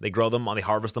trees, they grow them, they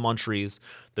harvest them on trees.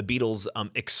 The beetles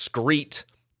excrete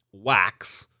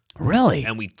wax. Really?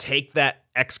 And we take that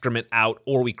excrement out,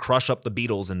 or we crush up the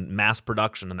beetles in mass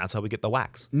production, and that's how we get the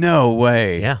wax. No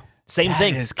way. Yeah. Same That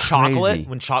thing. is Chocolate.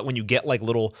 crazy. When you get like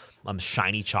little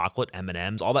shiny chocolate,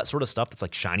 M&Ms, all that sort of stuff that's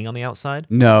like shiny on the outside.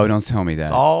 No, don't tell me that.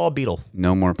 It's all beetle.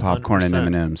 No more popcorn 100%.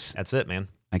 and M&Ms. That's it, man.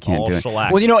 I can't all do it.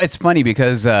 shellac. Well, it's funny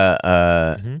because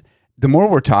the more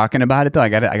we're talking about it, though, I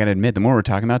got to admit, the more we're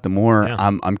talking about it, the more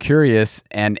I'm curious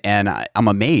and I'm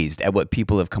amazed at what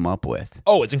people have come up with.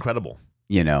 Oh, it's incredible.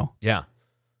 Yeah, it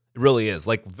really is.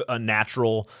 Like a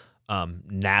natural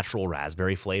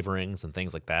raspberry flavorings and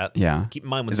things like that. Yeah. Keep in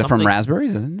mind when is it from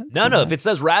raspberries? Isn't it? No. If it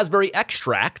says raspberry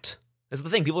extract, that's the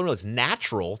thing. People don't realize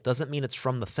natural doesn't mean it's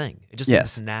from the thing. It just means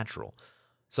it's natural.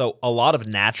 So a lot of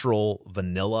natural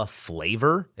vanilla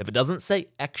flavor, if it doesn't say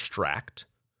extract,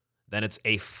 then it's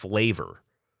a flavor.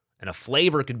 And a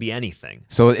flavor could be anything.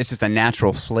 So it's just a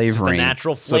natural flavoring.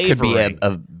 So it could be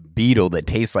a beetle that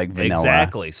tastes like vanilla.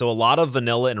 Exactly. So a lot of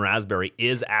vanilla and raspberry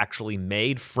is actually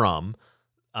made from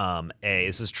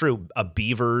this is true, a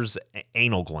beaver's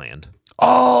anal gland.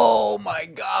 Oh my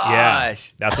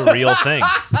gosh. Yeah, that's a real thing.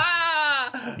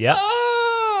 Yep.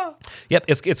 Yep,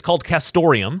 it's called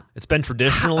castoreum. It's been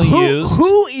traditionally used.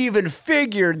 Who even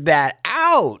figured that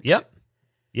out? Yep.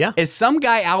 Yeah. Is some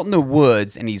guy out in the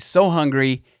woods and he's so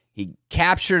hungry, he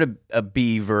captured a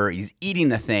beaver, he's eating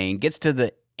the thing, gets to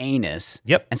the anus,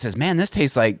 and says, "Man, this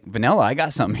tastes like vanilla. I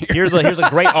got something here." Here's a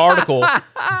great article.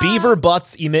 Beaver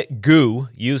butts emit goo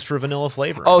used for vanilla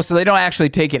flavor. Oh, so they don't actually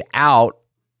take it out.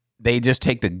 They just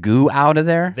take the goo out of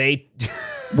there?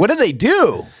 What do they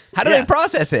do? How do they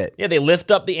process it? Yeah, they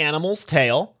lift up the animal's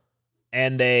tail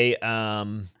and they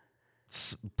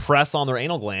press on their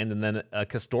anal gland, and then a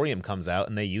castoreum comes out,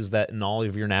 and they use that in all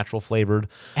of your natural flavored.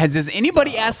 Has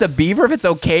anybody asked a beaver if it's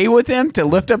okay with them to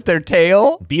lift up their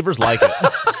tail? Beavers like it.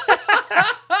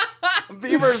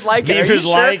 Beavers like it. Beavers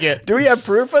like it. Do we have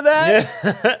proof of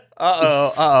that?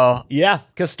 Uh-oh. Yeah,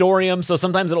 castoreum. So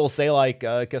sometimes it'll say like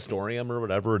castoreum or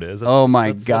whatever it is. Oh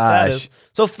my gosh.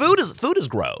 So food is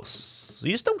gross. So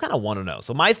you just don't kind of want to know.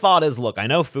 So my thought is, look, I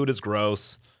know food is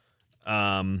gross.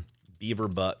 Beaver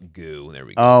butt goo. There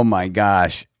we go. Oh my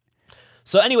gosh.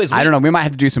 So anyways, I don't know. We might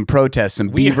have to do some protests, some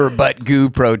beaver butt goo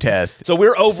protests. So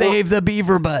we're over. Save the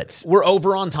beaver butts. We're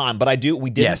over on time, but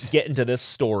we did get into this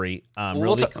story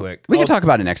really quick. We can talk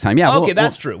about it next time. Yeah. Okay,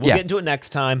 that's true. We'll get into it next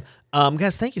time.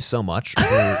 Guys, thank you so much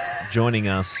for joining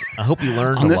us. I hope you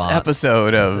learned on this lot.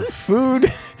 episode of Food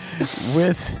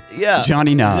with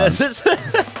Johnny Knobs.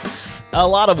 A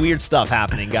lot of weird stuff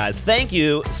happening, guys. Thank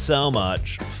you so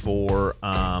much for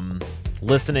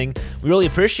listening. We really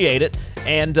appreciate it.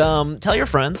 And tell your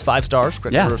friends, 5 stars,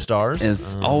 correct number of stars.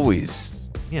 As always.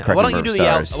 Yeah. Why don't you do the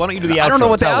outro? I don't know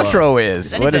what the outro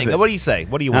is. What is it? What do you say?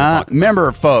 What do you want to talk about?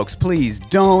 Remember, folks, please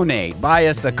donate. Buy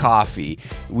us a coffee.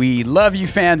 We love you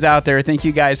fans out there. Thank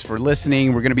you guys for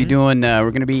listening. We're going to be doing,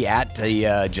 we're going to be at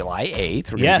July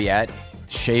 8th. We're going to be at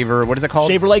Shaver, what is it called?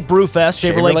 Shaver Lake Brewfest.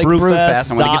 Shaver Lake Brewfest.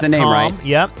 I'm going to get the name right.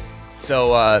 Yep.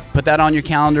 So put that on your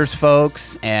calendars,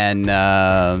 folks, and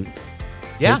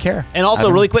take care. And also,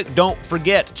 really quick, don't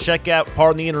forget, check out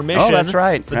Pardon the Intermission. Oh, that's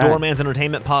right. It's the Doorman's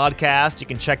Entertainment Podcast. You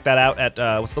can check that out at,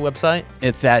 what's the website?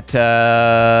 It's at,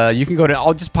 you can go to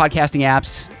all just podcasting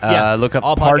apps. Look up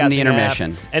Pardon the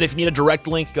Intermission. Apps. And if you need a direct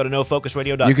link, go to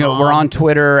nofocusradio.com. We're on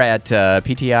Twitter at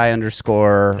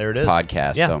PTI_ there it is.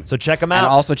 podcast. Yeah. So check them out. And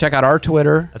also check out our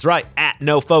Twitter. That's right, at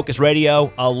No Focus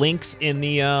Radio. Links in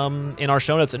the in our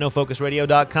show notes at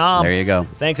nofocusradio.com. There you go.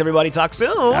 Thanks, everybody. Talk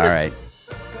soon. All right.